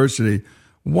University,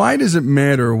 why does it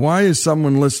matter? Why is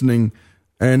someone listening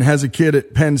and has a kid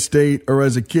at Penn State or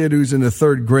as a kid who's in the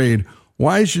third grade,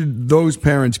 why should those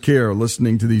parents care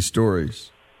listening to these stories?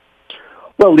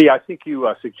 Well, Lee, I think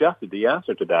you suggested the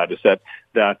answer to that is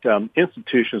that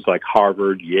institutions like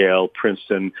Harvard, Yale,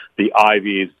 Princeton, the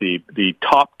Ivies, the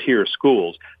top tier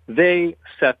schools, they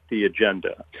set the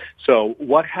agenda. So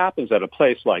what happens at a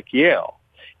place like Yale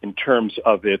in terms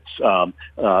of its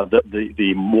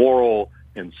the moral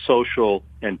and social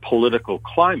and political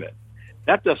climate,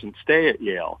 that doesn't stay at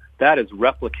Yale. That is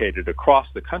replicated across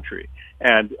the country,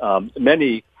 and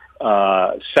many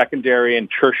secondary and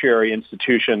tertiary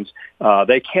institutions,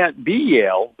 they can't be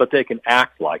Yale, but they can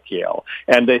act like Yale.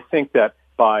 And they think that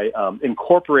by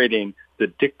incorporating the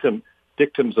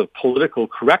dictums of political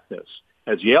correctness,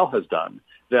 as Yale has done,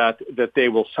 that they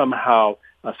will somehow,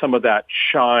 some of that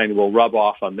shine will rub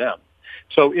off on them.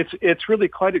 So it's really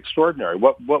quite extraordinary.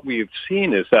 What we've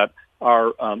seen is that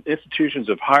our institutions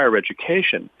of higher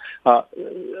education,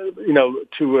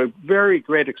 to a very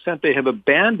great extent, they have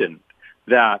abandoned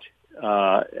that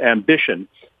ambition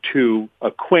to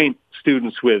acquaint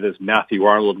students with, as Matthew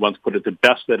Arnold once put it, the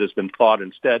best that has been thought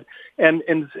instead, and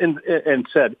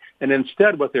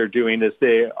instead what they're doing is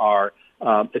they are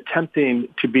attempting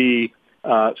to be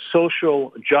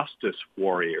social justice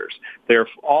warriors. They're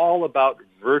all about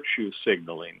virtue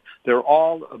signaling. They're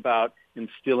all about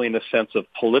instilling a sense of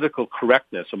political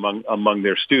correctness among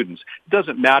their students. It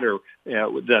doesn't matter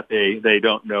that they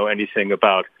don't know anything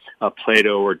about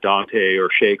Plato or Dante or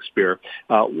Shakespeare.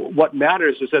 What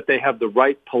matters is that they have the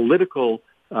right political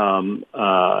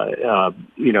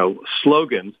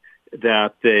slogans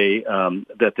that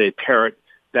they parrot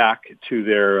back to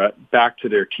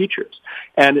their teachers.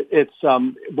 And it's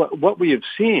what we have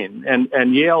seen,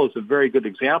 and Yale is a very good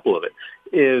example of it,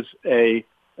 is a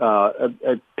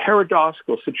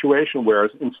paradoxical situation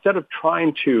where instead of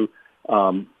trying to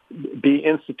be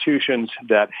institutions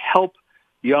that help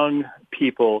young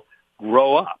people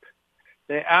grow up,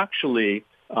 they actually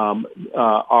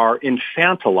are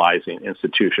infantilizing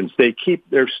institutions. They keep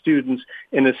their students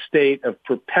in a state of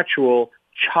perpetual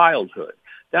childhood.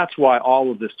 That's why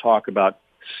all of this talk about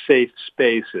safe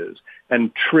spaces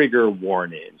and trigger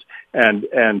warnings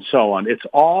and so on. It's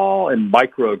all in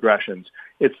microaggressions.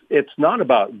 It's not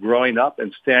about growing up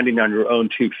and standing on your own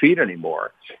 2 feet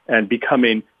anymore and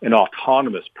becoming an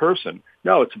autonomous person.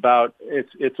 No, it's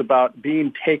about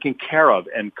being taken care of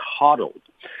and coddled.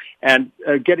 And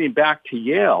getting back to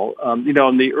Yale,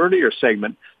 in the earlier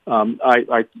segment,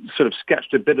 I sort of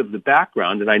sketched a bit of the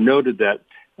background, and I noted that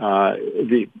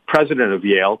the president of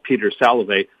Yale, Peter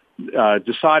Salovey,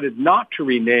 decided not to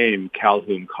rename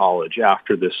Calhoun College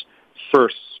after this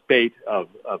first spate of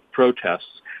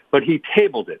protests, but he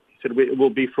tabled it. He said it will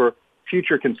be for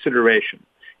future consideration.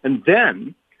 And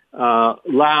then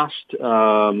last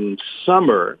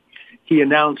summer, he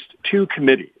announced 2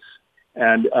 committees.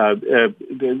 And I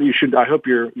hope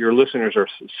your listeners are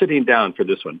sitting down for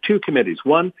this one. 2 committees.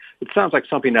 One, it sounds like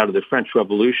something out of the French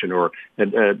Revolution or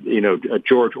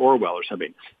George Orwell or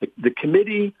something. The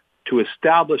committee to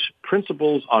establish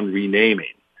principles on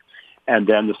renaming, and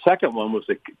then the second one was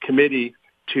the committee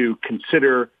to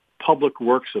consider public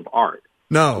works of art.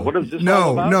 No, so what is this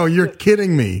all about? No, you're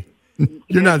kidding me.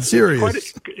 You're not serious.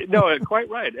 Quite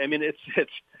right. I mean,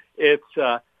 it's.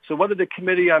 So what did the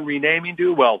Committee on Renaming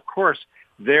do? Well, of course,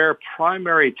 their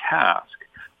primary task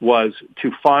was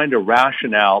to find a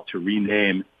rationale to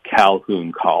rename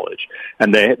Calhoun College.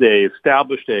 And they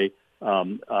established this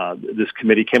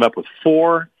committee came up with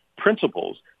 4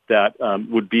 principles that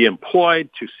would be employed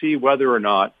to see whether or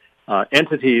not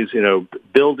entities,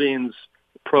 buildings,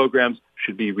 programs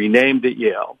should be renamed at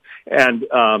Yale. And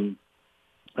then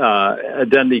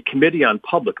the Committee on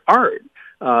Public Art,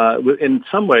 in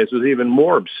some ways, was even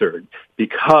more absurd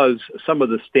because some of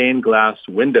the stained glass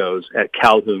windows at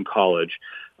Calhoun College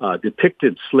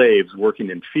depicted slaves working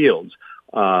in fields.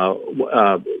 One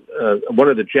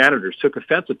of the janitors took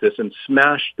offense at this and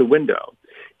smashed the window.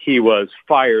 He was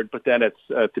fired, but then at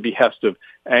the behest of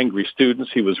angry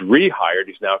students, he was rehired.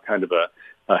 He's now kind of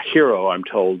a hero, I'm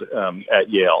told, at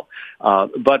Yale.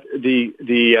 But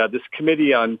this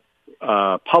Committee on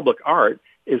Public Art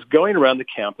is going around the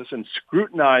campus and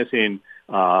scrutinizing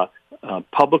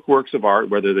public works of art,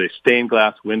 whether they're stained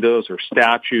glass windows or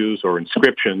statues or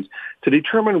inscriptions, to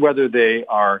determine whether they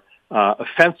are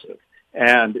offensive.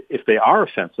 And if they are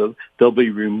offensive, they'll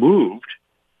be removed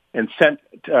and sent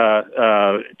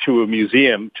to a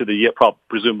museum,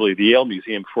 presumably the Yale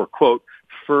Museum, for, quote,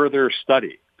 further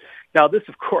study. Now, this,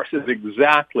 of course, is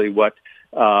exactly what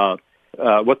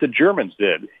the Germans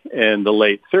did in the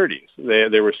late 30s.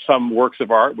 There were some works of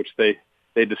art which they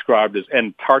described as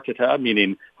entartata,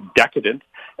 meaning decadent.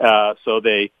 So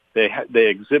they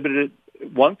exhibited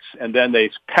it once, and then they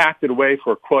packed it away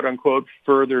for, quote unquote,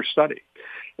 further study.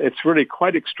 it's really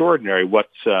quite extraordinary what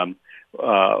can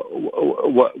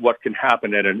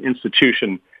happen at an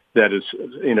institution that is,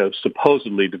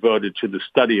 supposedly devoted to the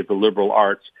study of the liberal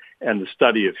arts and the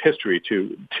study of history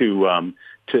to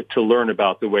learn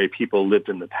about the way people lived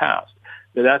in the past.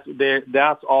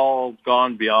 That's all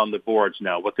gone beyond the boards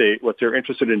now. What they're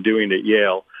interested in doing at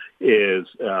Yale is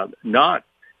not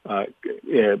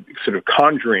sort of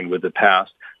conjuring with the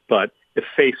past, but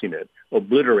effacing it,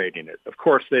 obliterating it. Of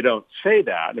course, they don't say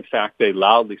that. In fact, they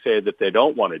loudly say that they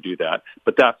don't want to do that.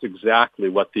 But that's exactly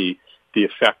what the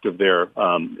effect of their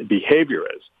behavior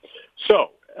is.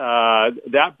 So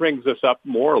that brings us up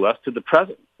more or less to the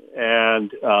present.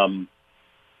 And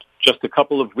just a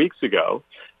couple of weeks ago,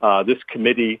 this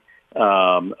committee,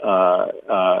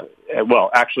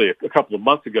 actually a couple of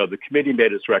months ago, the committee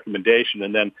made its recommendation,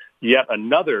 and then yet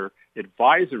another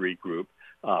advisory group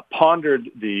pondered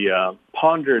the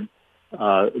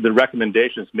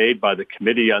recommendations made by the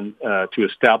committee on to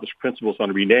establish principles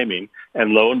on renaming,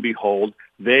 and lo and behold,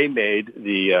 they made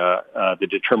the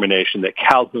determination that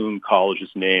Calhoun College's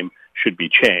name should be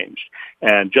changed.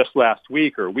 And just last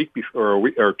week, or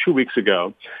 2 weeks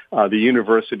ago, the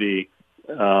university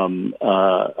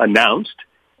announced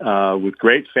with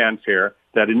great fanfare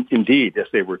that indeed, as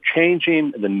they were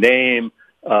changing the name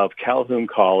of Calhoun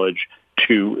College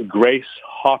to Grace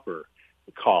Hopper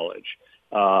College.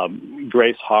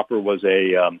 Grace Hopper was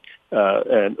an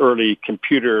early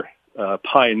computer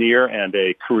pioneer and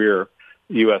a career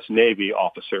U.S. Navy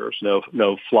officer.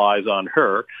 No flies on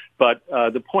her. But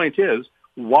the point is,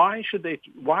 why should they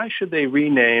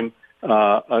rename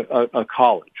a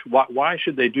college? Why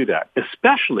should they do that?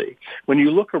 Especially when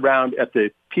you look around at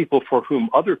the people for whom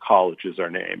other colleges are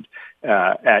named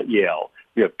at Yale.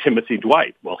 You have Timothy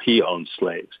Dwight. Well, he owned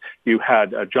slaves. You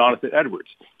had Jonathan Edwards.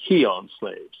 He owned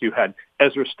slaves. You had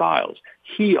Ezra Stiles.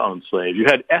 He owned slaves. You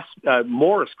had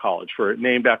Morris College,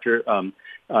 named after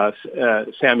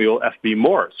Samuel F.B.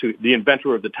 Morris, the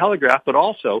inventor of the telegraph, but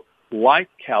also, like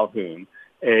Calhoun,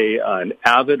 an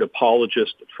avid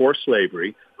apologist for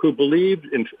slavery, who believed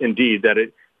indeed that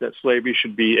slavery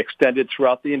should be extended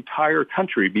throughout the entire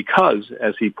country because,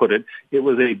 as he put it, it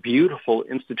was a beautiful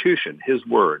institution. His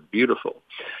word, beautiful.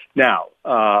 Now,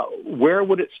 where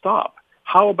would it stop?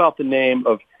 How about the name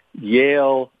of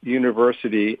Yale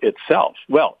University itself?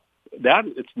 Well,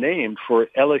 it's named for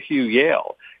Elihu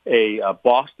Yale, a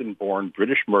Boston-born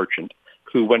British merchant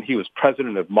who, when he was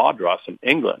president of Madras in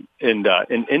England, in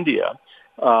India,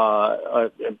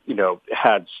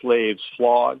 had slaves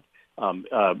flogged,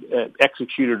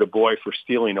 executed a boy for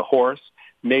stealing a horse,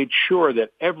 made sure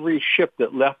that every ship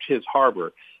that left his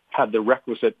harbor had the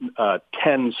requisite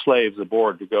 10 slaves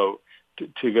aboard to go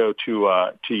to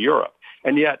Europe.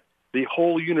 And yet the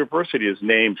whole university is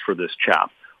named for this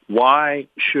chap. Why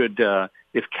should,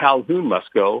 if Calhoun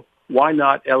must go, why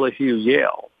not Elihu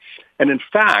Yale? And in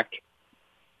fact,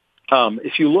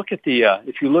 if you look at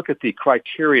the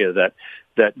criteria that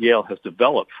Yale has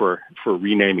developed for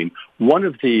renaming, one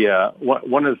of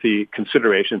the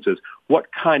considerations is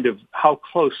how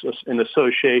close an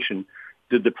association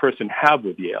did the person have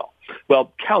with Yale?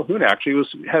 Well, Calhoun actually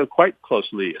was quite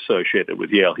closely associated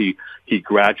with Yale. He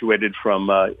graduated from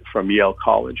Yale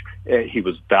College. He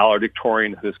was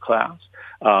valedictorian of his class.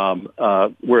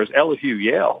 Whereas Elihu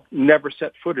Yale never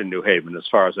set foot in New Haven, as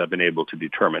far as I've been able to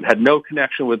determine, had no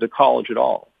connection with the college at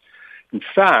all. In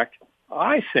fact,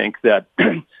 I think that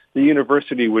the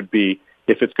university would be,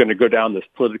 if it's going to go down this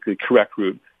politically correct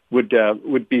route, would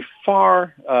be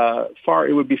far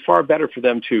better for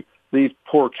them to leave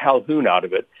poor Calhoun out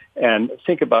of it and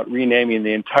think about renaming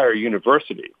the entire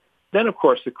university. Then, of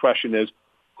course, the question is,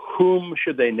 whom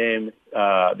should they name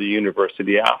the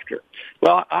university after?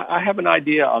 Well, I have an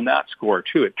idea on that score,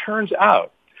 too. It turns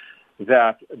out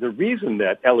that the reason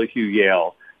that Elihu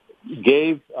Yale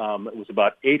gave, it was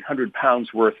about 800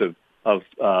 pounds worth of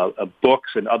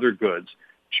books and other goods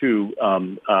to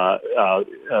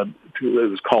it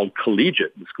was called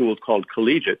Collegiate. The school is called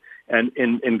Collegiate. And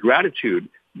in gratitude,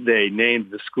 they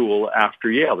named the school after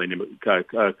Yale. They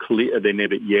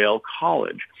named it Yale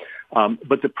College.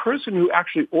 But the person who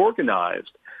actually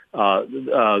organized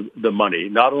the money,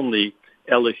 not only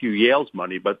Elihu Yale's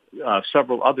money, but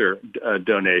several other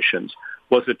donations,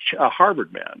 was a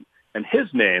Harvard man. And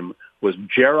his name was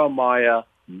Jeremiah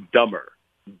Dummer,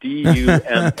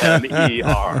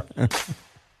 D-U-M-M-E-R.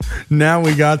 Now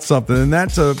we got something, and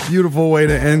that's a beautiful way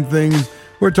to end things.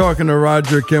 We're talking to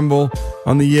Roger Kimball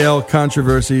on the Yale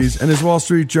controversies and his Wall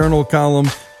Street Journal column,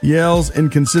 Yale's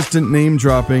inconsistent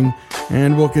name-dropping,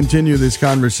 and we'll continue this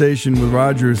conversation with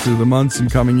Rogers through the months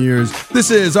and coming years.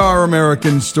 This is Our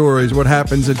American Stories. What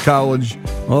happens at college?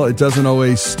 Well, it doesn't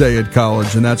always stay at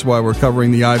college, and that's why we're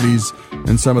covering the Ivies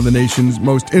and some of the nation's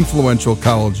most influential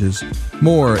colleges.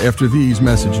 More after these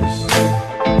messages.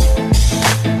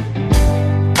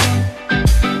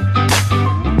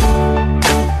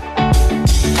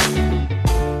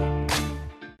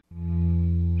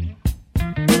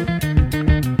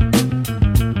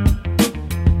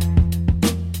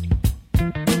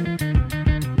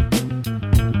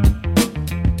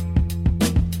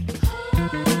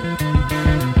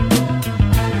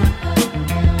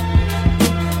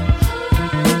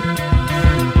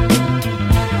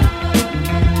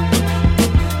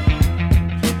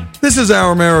 This is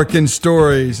Our American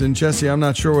Stories, and Jesse, I'm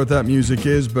not sure what that music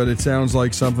is, but it sounds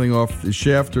like something off the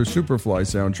Shaft or Superfly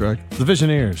soundtrack. The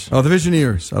Visioneers. Oh, the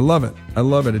Visioneers. I love it. I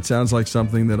love it. It sounds like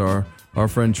something that our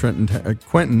friend Quentin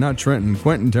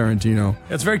Tarantino.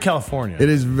 It's very California. It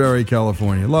is very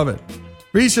California. Love it.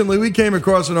 Recently, we came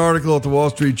across an article at the Wall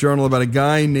Street Journal about a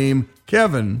guy named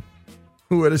Kevin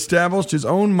who had established his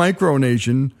own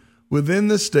micronation within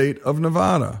the state of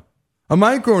Nevada. A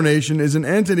micronation is an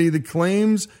entity that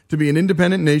claims to be an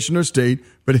independent nation or state,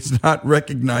 but is not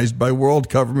recognized by world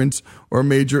governments or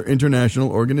major international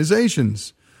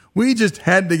organizations. We just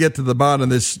had to get to the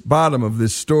bottom of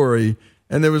this story,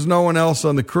 and there was no one else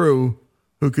on the crew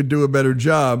who could do a better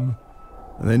job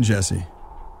than Jesse.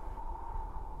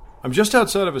 I'm just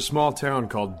outside of a small town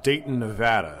called Dayton,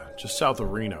 Nevada, just south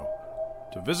of Reno,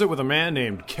 to visit with a man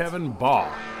named Kevin Ball.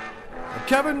 Now,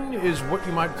 Kevin is what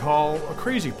you might call a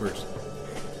crazy person.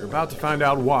 You're about to find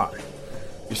out why.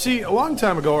 You see, a long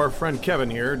time ago, our friend Kevin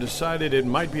here decided it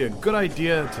might be a good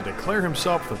idea to declare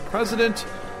himself the president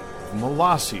of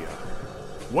Molossia.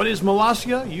 What is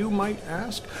Molossia, you might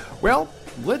ask? Well,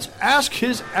 let's ask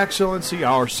His Excellency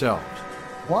ourselves.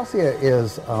 Molossia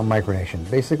is a micronation.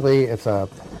 Basically, it's a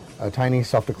tiny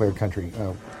self-declared country.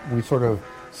 We sort of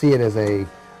see it as a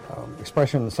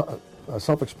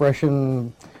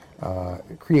self-expression,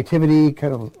 creativity,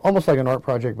 kind of almost like an art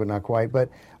project, but not quite. But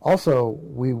also,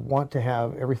 we want to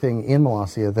have everything in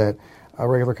Molossia that a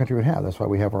regular country would have. That's why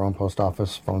we have our own post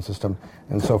office, phone system,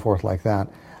 and so forth like that.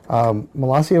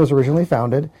 Molossia was originally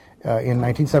founded in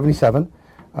 1977.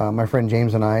 My friend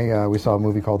James and I, we saw a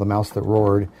movie called The Mouse That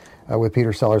Roared with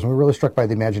Peter Sellers, and we were really struck by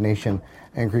the imagination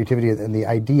and creativity and the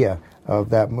idea of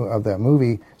that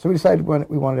movie. So we decided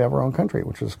we wanted to have our own country,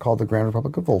 which was called the Grand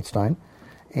Republic of Volstein.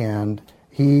 And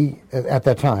he, at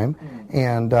that time,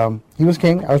 and he was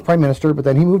king, I was prime minister, but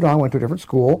then he moved on, went to a different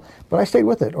school, but I stayed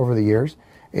with it over the years.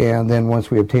 And then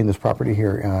once we obtained this property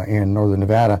here in northern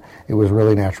Nevada, it was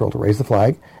really natural to raise the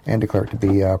flag and declare it to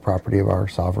be property of our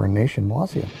sovereign nation,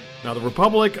 Molossia. Now, the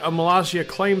Republic of Molossia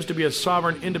claims to be a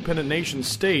sovereign independent nation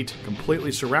state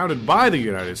completely surrounded by the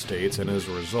United States, and as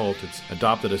a result, it's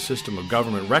adopted a system of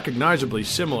government recognizably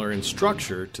similar in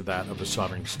structure to that of a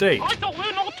sovereign state. I thought we were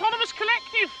an autonomous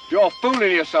collective. You're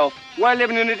fooling yourself. We're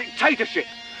living in a dictatorship.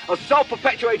 A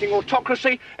self-perpetuating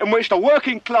autocracy in which the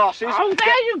working classes... Oh,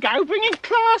 there you go, bringing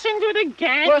class into it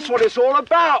again. Well, that's what it's all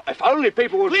about. If only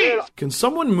people would realize... Can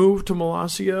someone move to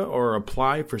Molossia or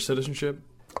apply for citizenship?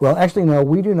 Well, actually, no,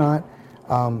 we do not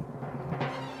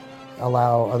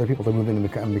allow other people to move in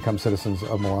and become citizens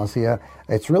of Molossia.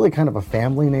 It's really kind of a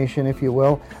family nation, if you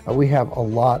will. We have a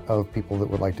lot of people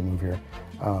that would like to move here.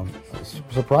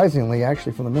 Surprisingly,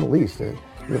 actually, from the Middle East.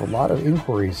 We have a lot of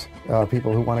inquiries,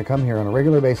 people who want to come here on a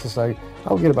regular basis.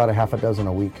 I'll get about a half a dozen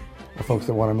a week of folks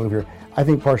that want to move here. I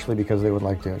think partially because they would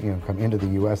like to, come into the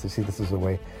U.S. They see this as a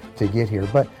way to get here.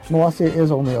 But Molossia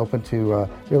is only open to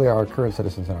really our current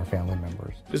citizens and our family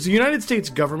members. Does the United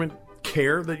States government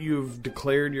care that you've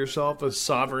declared yourself a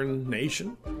sovereign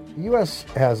nation? The U.S.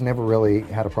 has never really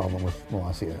had a problem with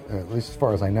Molossia, at least as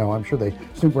far as I know. I'm sure they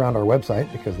snoop around our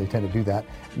website because they tend to do that.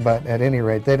 But at any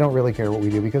rate, they don't really care what we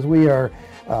do because we are,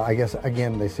 I guess,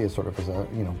 again, they see it sort of as a,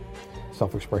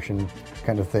 self-expression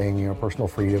kind of thing, personal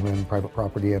freedom and private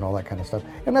property and all that kind of stuff.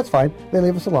 And that's fine. They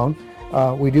leave us alone.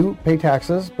 We do pay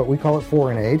taxes, but we call it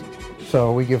foreign aid.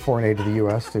 So we give foreign aid to the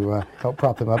U.S. to help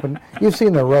prop them up. And you've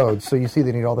seen their roads, so you see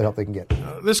they need all the help they can get.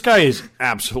 This guy is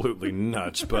absolutely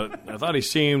nuts, but I thought he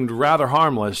seemed rather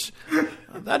harmless.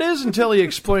 That is until he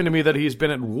explained to me that he's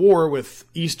been at war with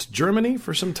East Germany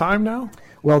for some time now.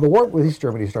 Well, the war with East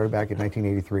Germany started back in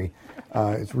 1983.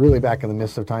 It's really back in the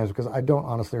midst of times because I don't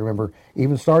honestly remember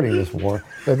even starting this war.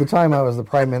 But at the time, I was the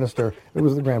prime minister. It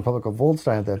was the Grand Republic of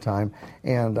Wollstein at that time,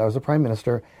 and I was the prime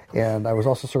minister. And I was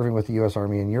also serving with the U.S.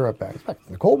 Army in Europe back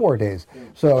in the Cold War days.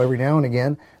 So every now and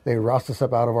again, they would roust us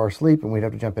up out of our sleep, and we'd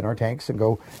have to jump in our tanks and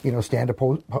go, stand a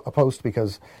post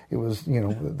because it was,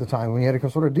 the time when you had to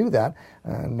sort of do that.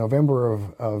 November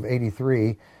of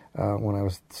 83, when I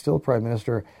was still prime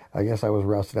minister, I guess I was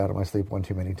rousted out of my sleep one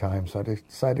too many times. So I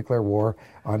decided to declare war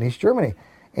on East Germany.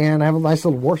 And I have a nice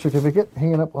little war certificate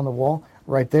hanging up on the wall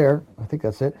right there. I think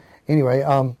that's it. Anyway,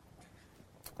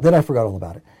 then I forgot all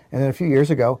about it. And then a few years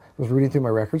ago, I was reading through my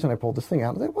records, and I pulled this thing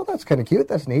out. And I thought, well, that's kind of cute.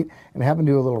 That's neat. And I happened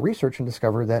to do a little research and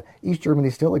discovered that East Germany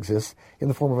still exists in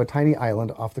the form of a tiny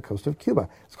island off the coast of Cuba.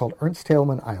 It's called Ernst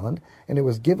Thälmann Island, and it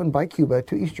was given by Cuba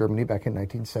to East Germany back in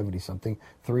 1970-something,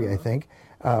 I think.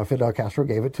 Fidel Castro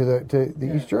gave it to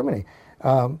the East Germany.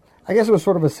 I guess it was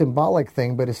sort of a symbolic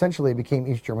thing, but essentially it became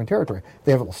East German territory.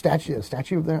 They have a little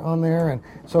statue on there and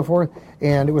so forth,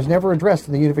 and it was never addressed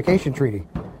in the Unification Treaty.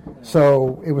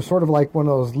 So it was sort of like one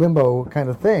of those limbo kind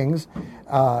of things.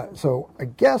 So I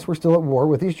guess we're still at war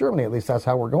with East Germany. At least that's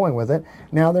how we're going with it.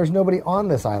 Now, there's nobody on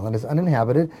this island. It's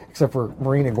uninhabited except for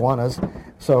marine iguanas.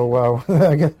 So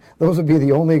I guess those would be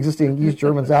the only existing East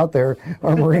Germans out there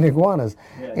are marine iguanas.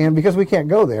 And because we can't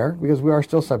go there, because we are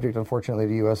still subject, unfortunately,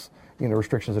 to U.S.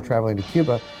 Restrictions of traveling to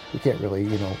Cuba, we can't really,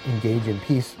 engage in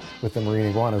peace with the marine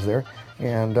iguanas there.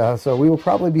 And so we will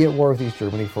probably be at war with East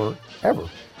Germany forever,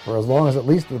 for as long as at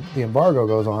least the embargo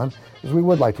goes on, because we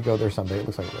would like to go there someday. It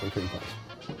looks like a really pretty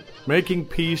place. Making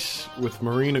peace with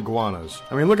marine iguanas.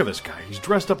 I mean, look at this guy. He's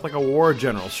dressed up like a war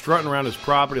general, strutting around his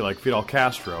property like Fidel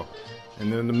Castro.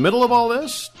 And in the middle of all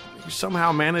this, he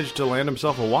somehow managed to land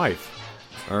himself a wife.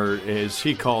 Or as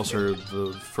he calls her,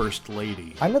 the First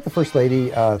Lady. I met the First Lady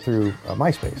through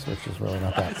MySpace, which is really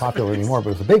not that popular anymore, but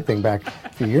it was a big thing back a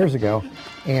few years ago.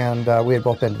 And we had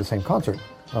both been to the same concert,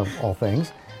 of all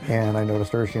things. And I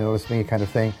noticed her, she noticed me, kind of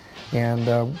thing.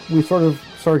 And we sort of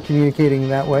started communicating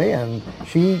that way. And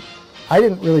I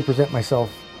didn't really present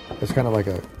myself as kind of like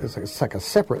it's like a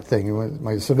separate thing. It was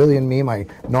my civilian me, my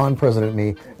non-president me,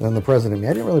 and then the president me.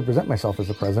 I didn't really present myself as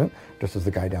the president, just as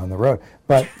the guy down the road.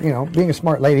 But, being a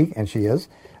smart lady, and she is,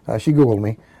 she Googled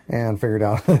me and figured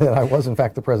out that I was, in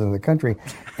fact, the president of the country.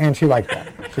 And she liked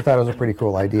that. She thought it was a pretty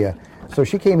cool idea. So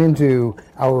she came into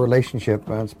our relationship,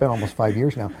 it's been almost 5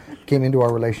 years now, came into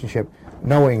our relationship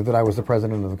knowing that I was the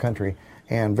president of the country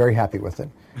and very happy with it.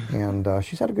 And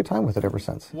she's had a good time with it ever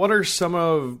since. What are some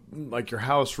of, your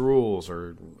house rules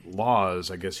or laws,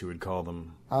 I guess you would call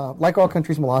them? Like all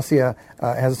countries, Molossia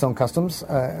has its own customs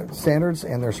standards,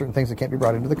 and there are certain things that can't be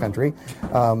brought into the country.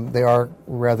 They are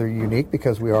rather unique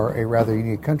because we are a rather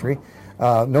unique country.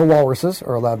 No walruses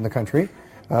are allowed in the country.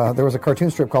 There was a cartoon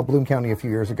strip called Bloom County a few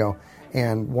years ago,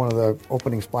 and one of the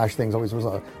opening splash things always was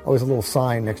a little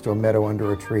sign next to a meadow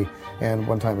under a tree, and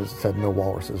one time it said no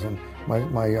walruses, and my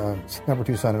number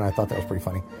 2 son and I thought that was pretty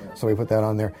funny, so we put that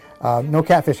on there. No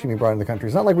catfish can be brought in the country.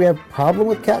 It's not like we have a problem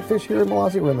with catfish here in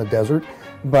Molossia. We're in the desert,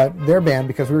 but they're banned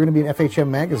because we were going to be in FHM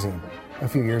magazine a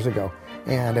few years ago,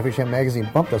 and FHM magazine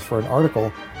bumped us for an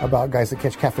article about guys that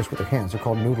catch catfish with their hands. They're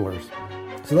called noodlers.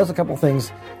 So that's a couple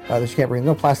things that you can't bring.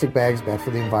 No plastic bags, bad for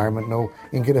the environment. No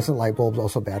incandescent light bulbs,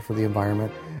 also bad for the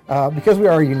environment. Because we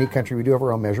are a unique country, we do have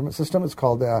our own measurement system. It's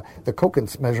called the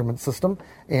Kokens measurement system.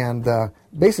 And the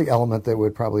basic element that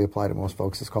would probably apply to most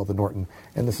folks is called the Norton.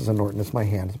 And this is a Norton. It's my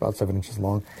hand. It's about 7 inches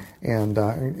long. And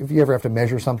if you ever have to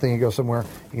measure something, you go somewhere,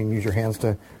 you can use your hands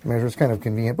to measure. It's kind of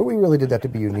convenient. But we really did that to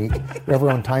be unique. We have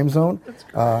our own time zone.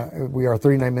 We are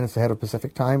 39 minutes ahead of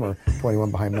Pacific time, or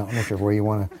 21 behind Mountain, whichever way you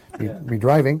want to be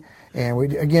driving. And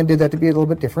we, again, did that to be a little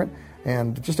bit different.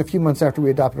 And just a few months after we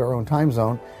adopted our own time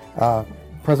zone,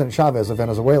 President Chavez of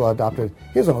Venezuela adopted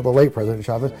his own, the late President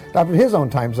Chavez, adopted his own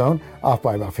time zone, off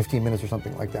by about 15 minutes or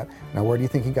something like that. Now, where do you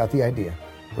think he got the idea?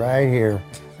 Right here.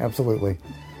 Absolutely.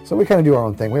 So we kind of do our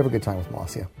own thing. We have a good time with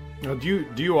Molossia. Now, do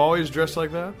you always dress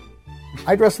like that?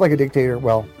 I dress like a dictator,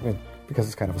 well, because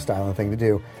it's kind of a styling thing to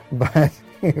do. But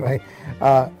anyway,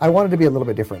 I wanted to be a little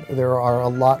bit different. There are a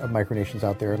lot of micronations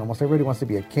out there, and almost everybody wants to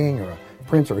be a king or a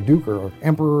prince or a duke or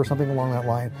emperor or something along that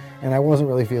line. And I wasn't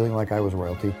really feeling like I was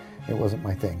royalty. It wasn't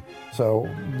my thing. So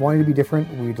wanting to be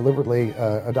different, we deliberately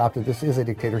adopted this is a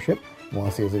dictatorship.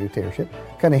 Molossia is a dictatorship.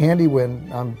 Kind of handy when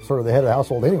I'm sort of the head of the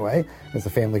household anyway. It's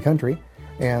a family country.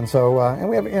 And so, and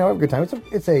we have, have a good time.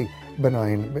 It's a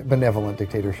benign, benevolent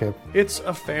dictatorship. It's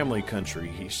a family country,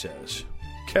 he says.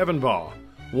 Kevin Baugh,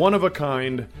 one of a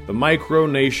kind, the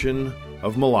micronation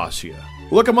of Molossia.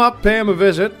 Look them up, pay them a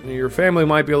visit. Your family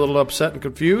might be a little upset and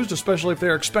confused, especially if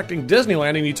they're expecting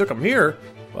Disneyland and you took them here.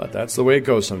 But that's the way it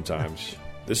goes sometimes.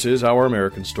 This is Our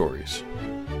American Stories.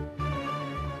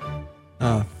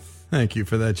 Thank you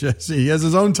for that, Jesse. He has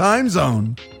his own time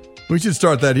zone. We should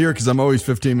start that here because I'm always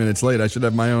 15 minutes late. I should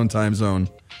have my own time zone.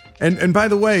 And by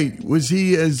the way, was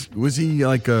he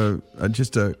like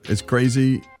just as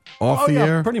crazy off the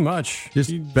air? Pretty much.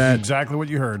 Just bat, exactly what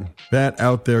you heard. Bat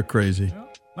out there crazy. Yeah.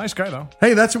 Nice guy, though.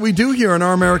 Hey, that's what we do here on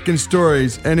Our American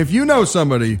Stories. And if you know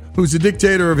somebody who's a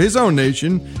dictator of his own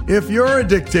nation, if you're a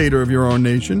dictator of your own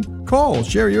nation, call,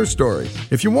 share your story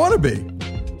if you want to be.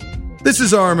 This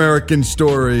is Our American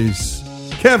Stories.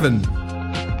 Kevin,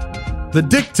 the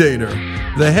dictator,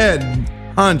 the head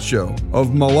honcho of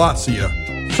Molossia,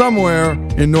 somewhere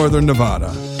in northern Nevada.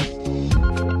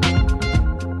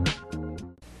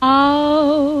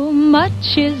 How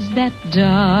much is that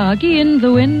dog in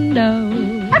the window?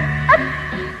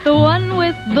 The one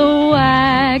with the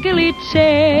waggly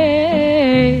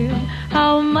tail.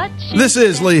 How much? This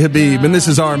is Lee Habib, and this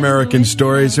is Our American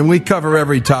Stories, and we cover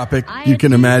every topic you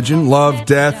can imagine. Love,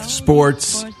 death,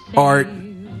 sports, art.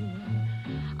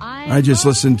 I just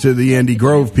listened to the Andy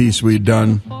Grove piece we'd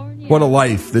done. What a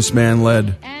life this man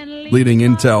led, leading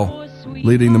Intel,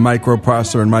 leading the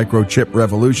microprocessor and microchip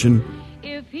revolution,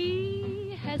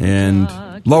 and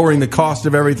lowering the cost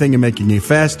of everything and making it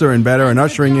faster and better and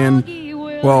ushering in,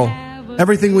 well,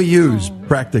 everything we use,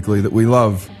 practically, that we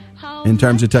love in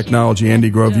terms of technology. Andy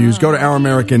Grove used. Go to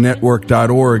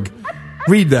ouramericannetwork.org.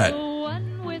 Read that.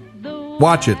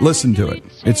 Watch it. Listen to it.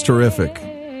 It's terrific.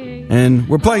 And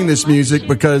we're playing this music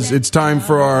because it's time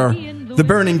for The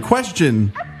Burning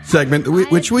Question segment,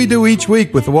 which we do each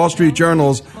week with the Wall Street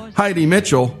Journal's Heidi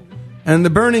Mitchell. And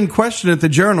the burning question at the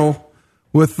Journal,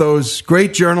 with those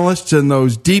great journalists and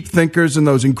those deep thinkers and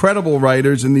those incredible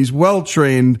writers and these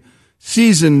well-trained,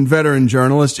 seasoned veteran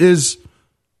journalists, is,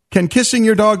 can kissing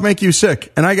your dog make you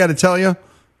sick? And I got to tell you,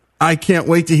 I can't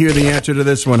wait to hear the answer to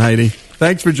this one, Heidi.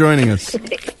 Thanks for joining us.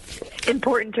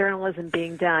 Important journalism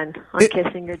being done on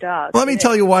kissing your dog. Let me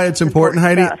tell you why it's important,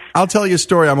 Heidi. Stuff. I'll tell you a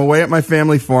story. I'm away at my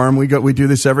family farm. We do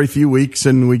this every few weeks,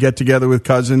 and we get together with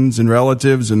cousins and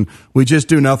relatives, and we just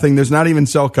do nothing. There's not even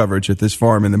cell coverage at this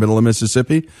farm in the middle of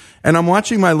Mississippi. And I'm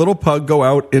watching my little pug go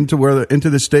out into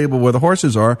the stable where the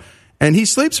horses are, and he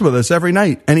sleeps with us every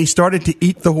night. And he started to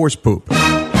eat the horse poop.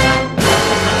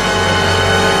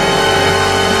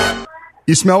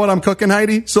 You smell what I'm cooking,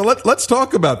 Heidi? So let's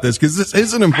talk about this, because this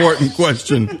is an important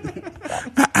question.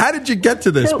 How did you get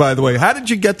to this, by the way? How did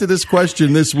you get to this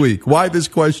question this week? Why this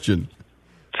question?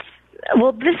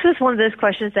 Well, this was one of those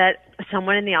questions that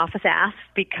someone in the office asked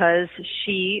because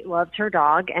she loves her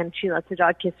dog and she lets her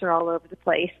dog kiss her all over the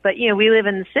place. But, you know, we live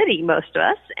in the city, most of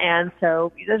us, and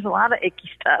so there's a lot of icky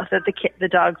stuff that the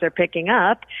dogs are picking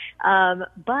up.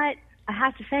 But I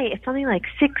have to say, it's something like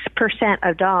 6%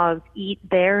 of dogs eat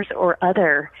bears or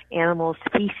other animal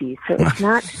species. So it's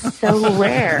not so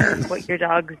rare what your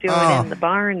dog's doing in the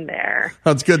barn there.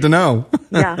 That's good to know.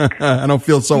 Yeah. I don't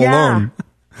feel so alone.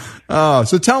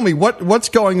 So tell me, what's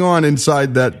going on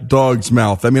inside that dog's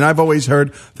mouth? I mean, I've always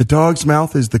heard the dog's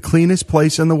mouth is the cleanest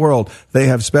place in the world. They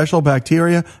have special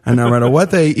bacteria, and no matter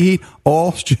what they eat,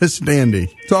 all's just dandy.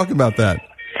 Talk about that.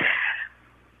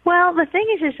 Well, the thing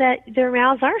is that their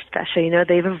mouths are special. You know,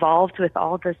 they've evolved with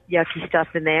all this yucky stuff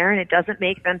in there, and it doesn't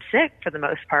make them sick for the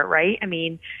most part, right? I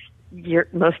mean,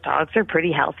 most dogs are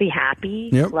pretty healthy,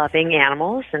 happy, loving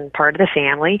animals and part of the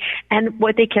family. And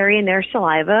what they carry in their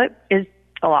saliva is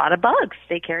a lot of bugs.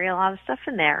 They carry a lot of stuff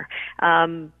in there.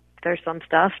 There's some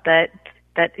stuff that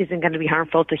isn't going to be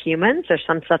harmful to humans. There's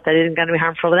some stuff that isn't going to be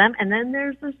harmful to them. And then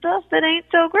there's the stuff that ain't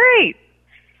so great.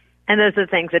 And those are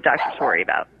the things that doctors worry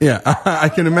about. Yeah, I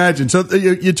can imagine. So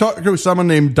you talk to someone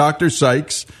named Dr.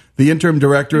 Sykes, the interim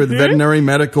director of the Veterinary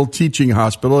Medical Teaching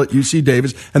Hospital at UC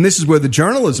Davis. And this is where the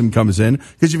journalism comes in,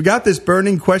 because you've got this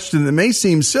burning question that may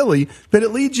seem silly, but it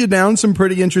leads you down some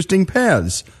pretty interesting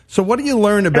paths. So what do you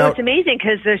learn about... Oh, it's amazing,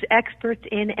 because there's experts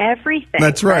in everything.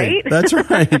 That's right. That's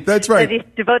right. That's right. They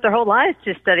devote their whole lives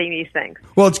to studying these things.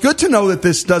 Well, it's good to know that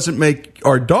this doesn't make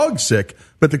our dog sick,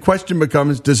 but the question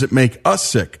becomes, does it make us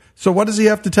sick? So what does he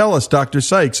have to tell us, Dr.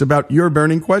 Sykes, about your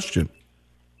burning question?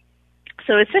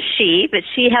 So it's a she, but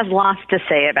she has lots to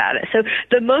say about it. So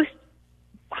the most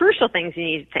crucial things you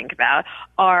need to think about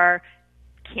are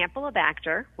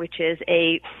Campylobacter, which is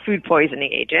a food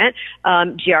poisoning agent,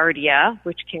 Giardia,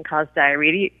 which can cause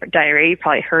diarrhea. You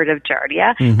probably heard of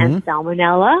Giardia, and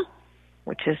Salmonella,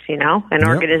 which is, an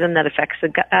organism that affects the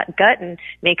gut and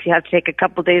makes you have to take a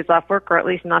couple days off work or at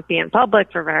least not be in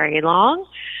public for very long.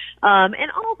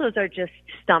 And all those are just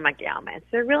stomach ailments.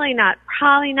 They're really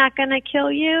probably not going to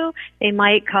kill you. They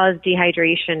might cause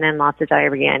dehydration and lots of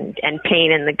diarrhea and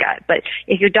pain in the gut. But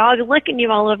if your dog is licking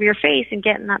you all over your face and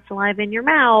getting that saliva in your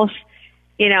mouth,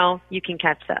 you can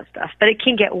catch that stuff. But it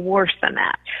can get worse than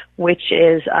that, which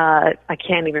is, I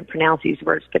can't even pronounce these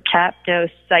words, but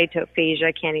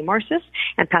capnocytophagia canimorsis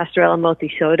and Pasteurella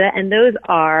multisota. And those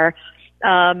are,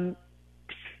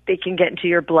 they can get into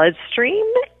your bloodstream,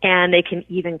 and they can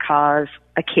even cause,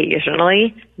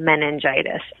 occasionally,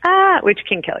 meningitis, which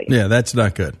can kill you. Yeah, that's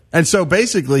not good. And so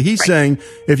basically he's saying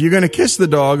if you're going to kiss the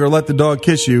dog or let the dog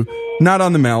kiss you, not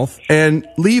on the mouth, and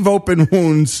leave open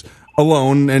wounds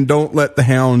alone and don't let the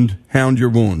hound your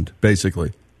wound,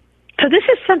 basically. So this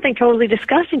is something totally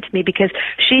disgusting to me because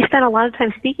she spent a lot of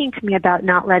time speaking to me about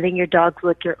not letting your dog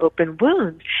lick your open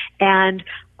wounds. And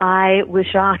I was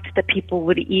shocked that people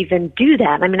would even do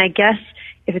that. I mean, I guess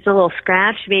if it's a little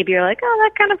scratch, maybe you're like, oh,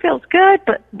 that kind of feels good.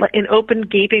 But an open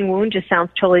gaping wound just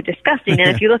sounds totally disgusting. And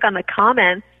if you look on the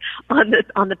comments on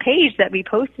the page that we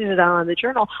posted it on the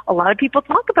journal, a lot of people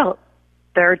talk about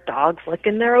their dogs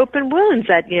licking their open wounds,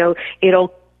 that,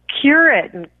 it'll cure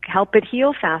it and help it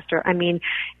heal faster. I mean,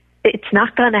 it's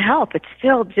not going to help. It's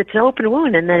an open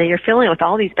wound, and then you're filling it with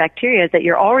all these bacteria that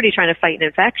you're already trying to fight an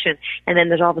infection, and then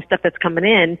there's all the stuff that's coming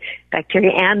in,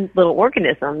 bacteria and little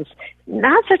organisms.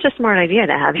 Not such a smart idea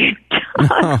to have your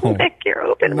dog lick your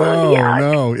open wound.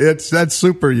 No, that's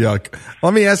super yuck.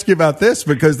 Let me ask you about this,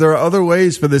 because there are other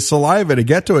ways for this saliva to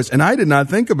get to us, and I did not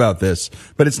think about this.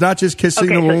 But it's not just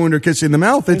kissing the wound or kissing the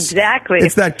mouth. It's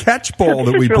that catch ball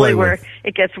that we play with. This is really where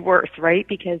it gets worse, right?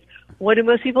 Because what do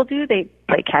most people do? They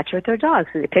play catch with their dogs.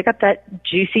 So they pick up that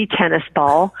juicy tennis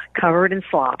ball covered in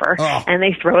slobber, and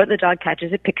they throw it. The dog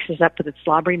catches it, picks it up with its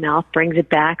slobbery mouth, brings it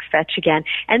back, fetch again.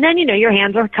 And then, your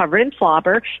hands are covered in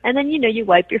slobber. And then,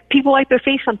 people wipe their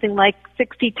face something like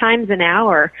 60 times an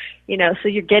hour, so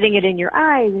you're getting it in your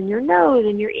eyes and your nose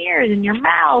and your ears and your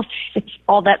mouth. It's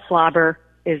all that slobber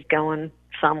is going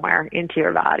somewhere into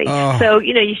your body. So,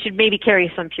 you should maybe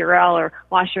carry some Purell or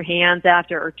wash your hands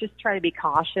after, or just try to be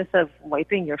cautious of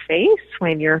wiping your face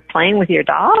when you're playing with your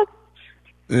dog.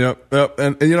 Yep.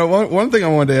 And one thing I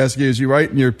wanted to ask you is, you write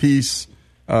in your piece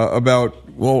about,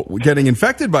 getting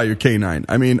infected by your canine.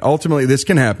 I mean, ultimately this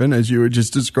can happen, as you were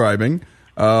just describing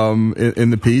in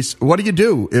the piece. What do you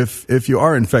do if you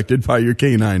are infected by your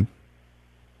canine?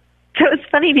 So it's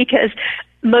funny because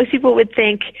most people would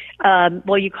think,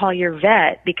 you call your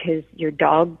vet because your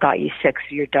dog got you sick,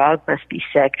 so your dog must be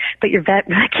sick. But your vet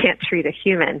can't treat a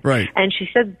human. Right. And she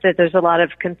said that there's a lot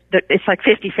of, it's like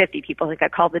 50-50. People think I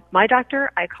call my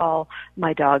doctor, I call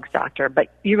my dog's doctor. But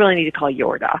you really need to call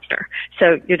your doctor.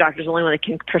 So your doctor's the only one that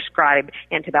can prescribe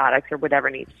antibiotics or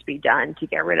whatever needs to be done to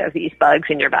get rid of these bugs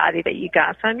in your body that you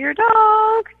got from your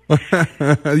dog.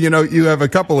 You have a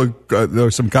couple of, there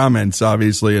were some comments,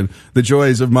 obviously, and the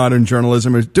joys of modern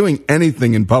journalism is doing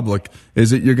anything in public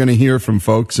is that you're going to hear from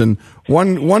folks. And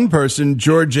one person,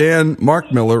 Georgianne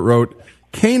Mark Miller, wrote,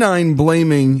 "Canine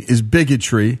blaming is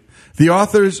bigotry. The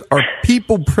authors are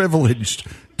people privileged.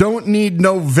 Don't need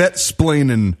no vet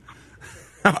splaining."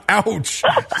 Ouch.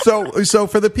 So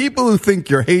for the people who think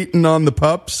you're hating on the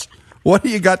pups, what do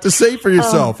you got to say for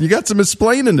yourself? You got some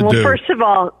explaining to do. Well, first of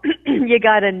all, you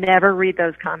got to never read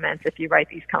those comments if you write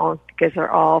these columns, because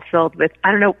they're all filled with,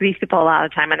 these people a lot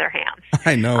of time on their hands.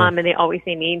 I know. And they always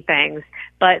say mean things.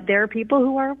 But there are people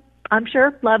who are, I'm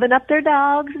sure, loving up their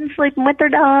dogs and sleeping with their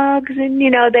dogs. And,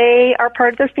 they are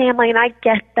part of their family. And I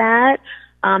get that.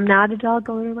 I'm not a dog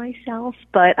owner myself,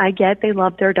 but I get they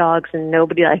love their dogs, and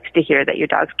nobody likes to hear that your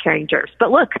dog's carrying germs.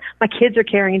 But look, my kids are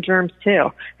carrying germs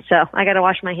too, so I got to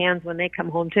wash my hands when they come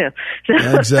home too. So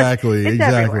exactly.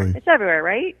 It's everywhere,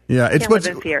 right? Yeah, it's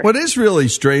what is really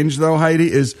strange though,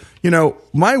 Heidi, is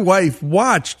my wife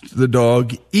watched the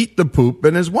dog eat the poop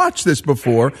and has watched this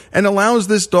before and allows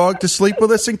this dog to sleep with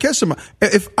us and kiss him.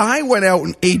 If I went out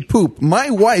and ate poop,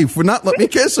 my wife would not let me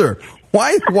kiss her.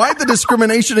 Why the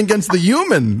discrimination against the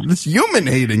human? This human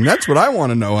hating. That's what I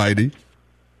want to know, Heidi.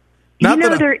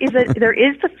 There is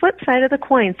the flip side of the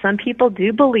coin. Some people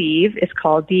do believe, it's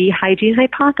called the hygiene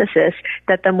hypothesis,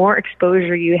 that the more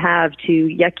exposure you have to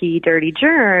yucky, dirty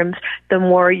germs, the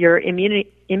more your immune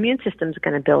immune system's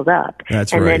going to build up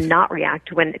That's and right. then not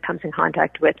react when it comes in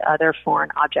contact with other foreign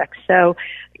objects. So,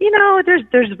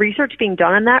 there's research being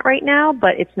done on that right now,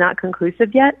 but it's not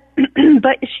conclusive yet.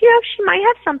 But she might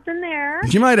have something there.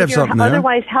 She might have If you're something there.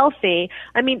 Otherwise healthy.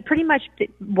 I mean, pretty much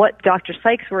what Dr.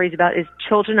 Sykes worries about is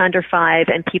children under 5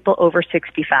 and people over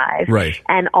 65. Right.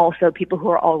 And also people who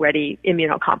are already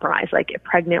immunocompromised, like a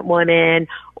pregnant woman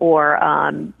or,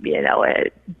 a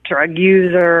drug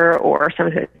user or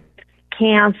someone who has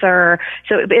cancer.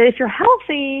 So if you're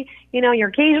healthy, you're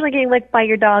occasionally getting licked by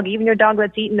your dog, even your dog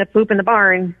that's eating the poop in the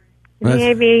barn,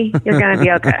 maybe you're going to be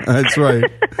okay. That's right.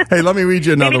 Hey, let me read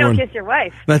you another Maybe don't one. kiss your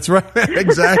wife. That's right.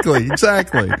 Exactly.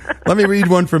 Let me read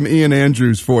one from Ian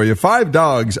Andrews for you. 5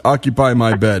 dogs occupy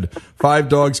my bed. 5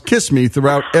 dogs kiss me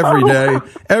throughout every day,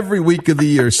 every week of the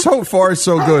year. So far,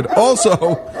 so good.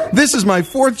 Also, this is my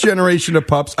 4th generation of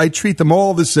pups. I treat them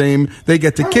all the same. They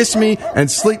get to kiss me and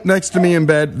sleep next to me in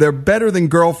bed. They're better than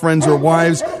girlfriends or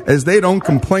wives as they don't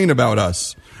complain about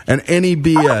us and any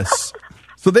BS.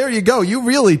 So there you go. You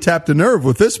really tapped a nerve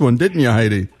with this one, didn't you,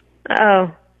 Heidi?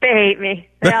 Oh, they hate me.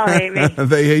 They all hate me.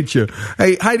 They hate you.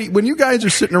 Hey, Heidi, when you guys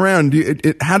are sitting around,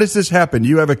 how does this happen? Do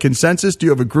you have a consensus? Do you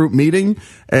have a group meeting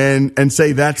and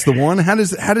say that's the one? How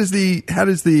does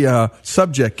the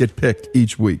subject get picked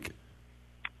each week?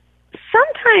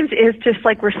 Sometimes it's just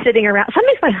like we're sitting around.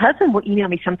 Sometimes my husband will email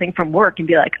me something from work and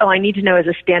be like, "Oh, I need to know, is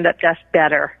a stand-up desk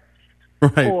better?"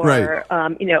 Right, or, right.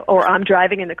 Or I'm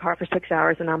driving in the car for 6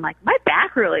 hours and I'm like, my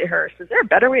back really hurts. Is there a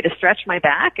better way to stretch my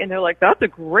back? And they're like, that's a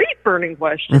great burning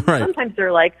question. Right. Sometimes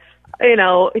they're like,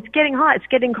 it's getting hot, it's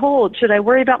getting cold. Should I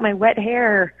worry about my wet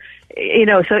hair?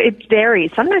 So it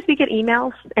varies. Sometimes we get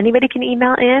emails. Anybody can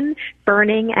email in,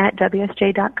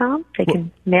 burning@wsj.com. They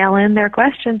can mail in their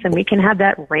questions and we can have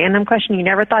that random question you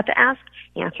never thought to ask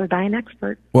answered by an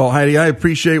expert. Well, Heidi, I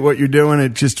appreciate what you're doing.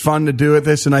 It's just fun to do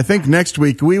this. And I think next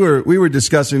week we were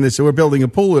discussing this. We're building a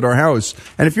pool at our house.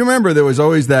 And if you remember, there was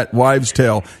always that wives'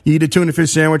 tale. You eat a tuna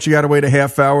fish sandwich, you got to wait a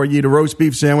half hour. You eat a roast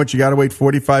beef sandwich, you got to wait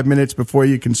 45 minutes before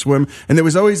you can swim. And there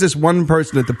was always this one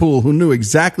person at the pool who knew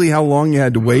exactly how long you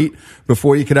had to wait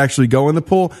before you could actually go in the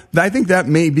pool. I think that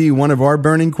may be one of our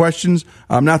burning questions.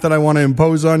 Not that I want to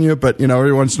impose on you, but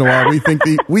every once in a while we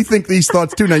think these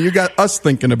thoughts too. Now you got us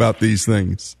thinking about these things.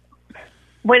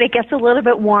 When it gets a little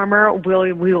bit warmer,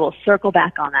 we will circle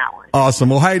back on that one.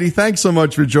 Awesome. Well, Heidi, thanks so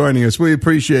much for joining us. We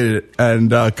appreciate it. And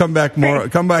come back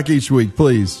each week,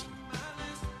 please.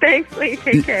 Thanks, Lee.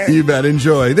 Take care. You bet.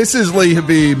 Enjoy. This is Lee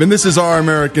Habib, and this is Our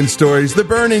American Stories. The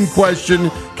burning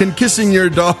question, can kissing your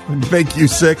dog make you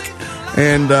sick?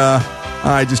 And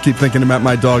I just keep thinking about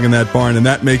my dog in that barn, and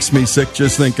that makes me sick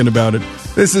just thinking about it.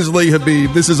 This is Lee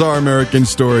Habib. This is Our American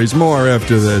Stories. More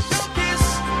after this.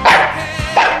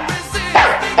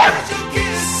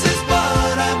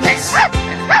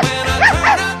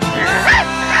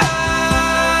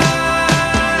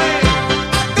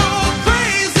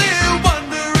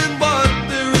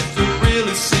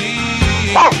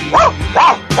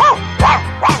 Wow.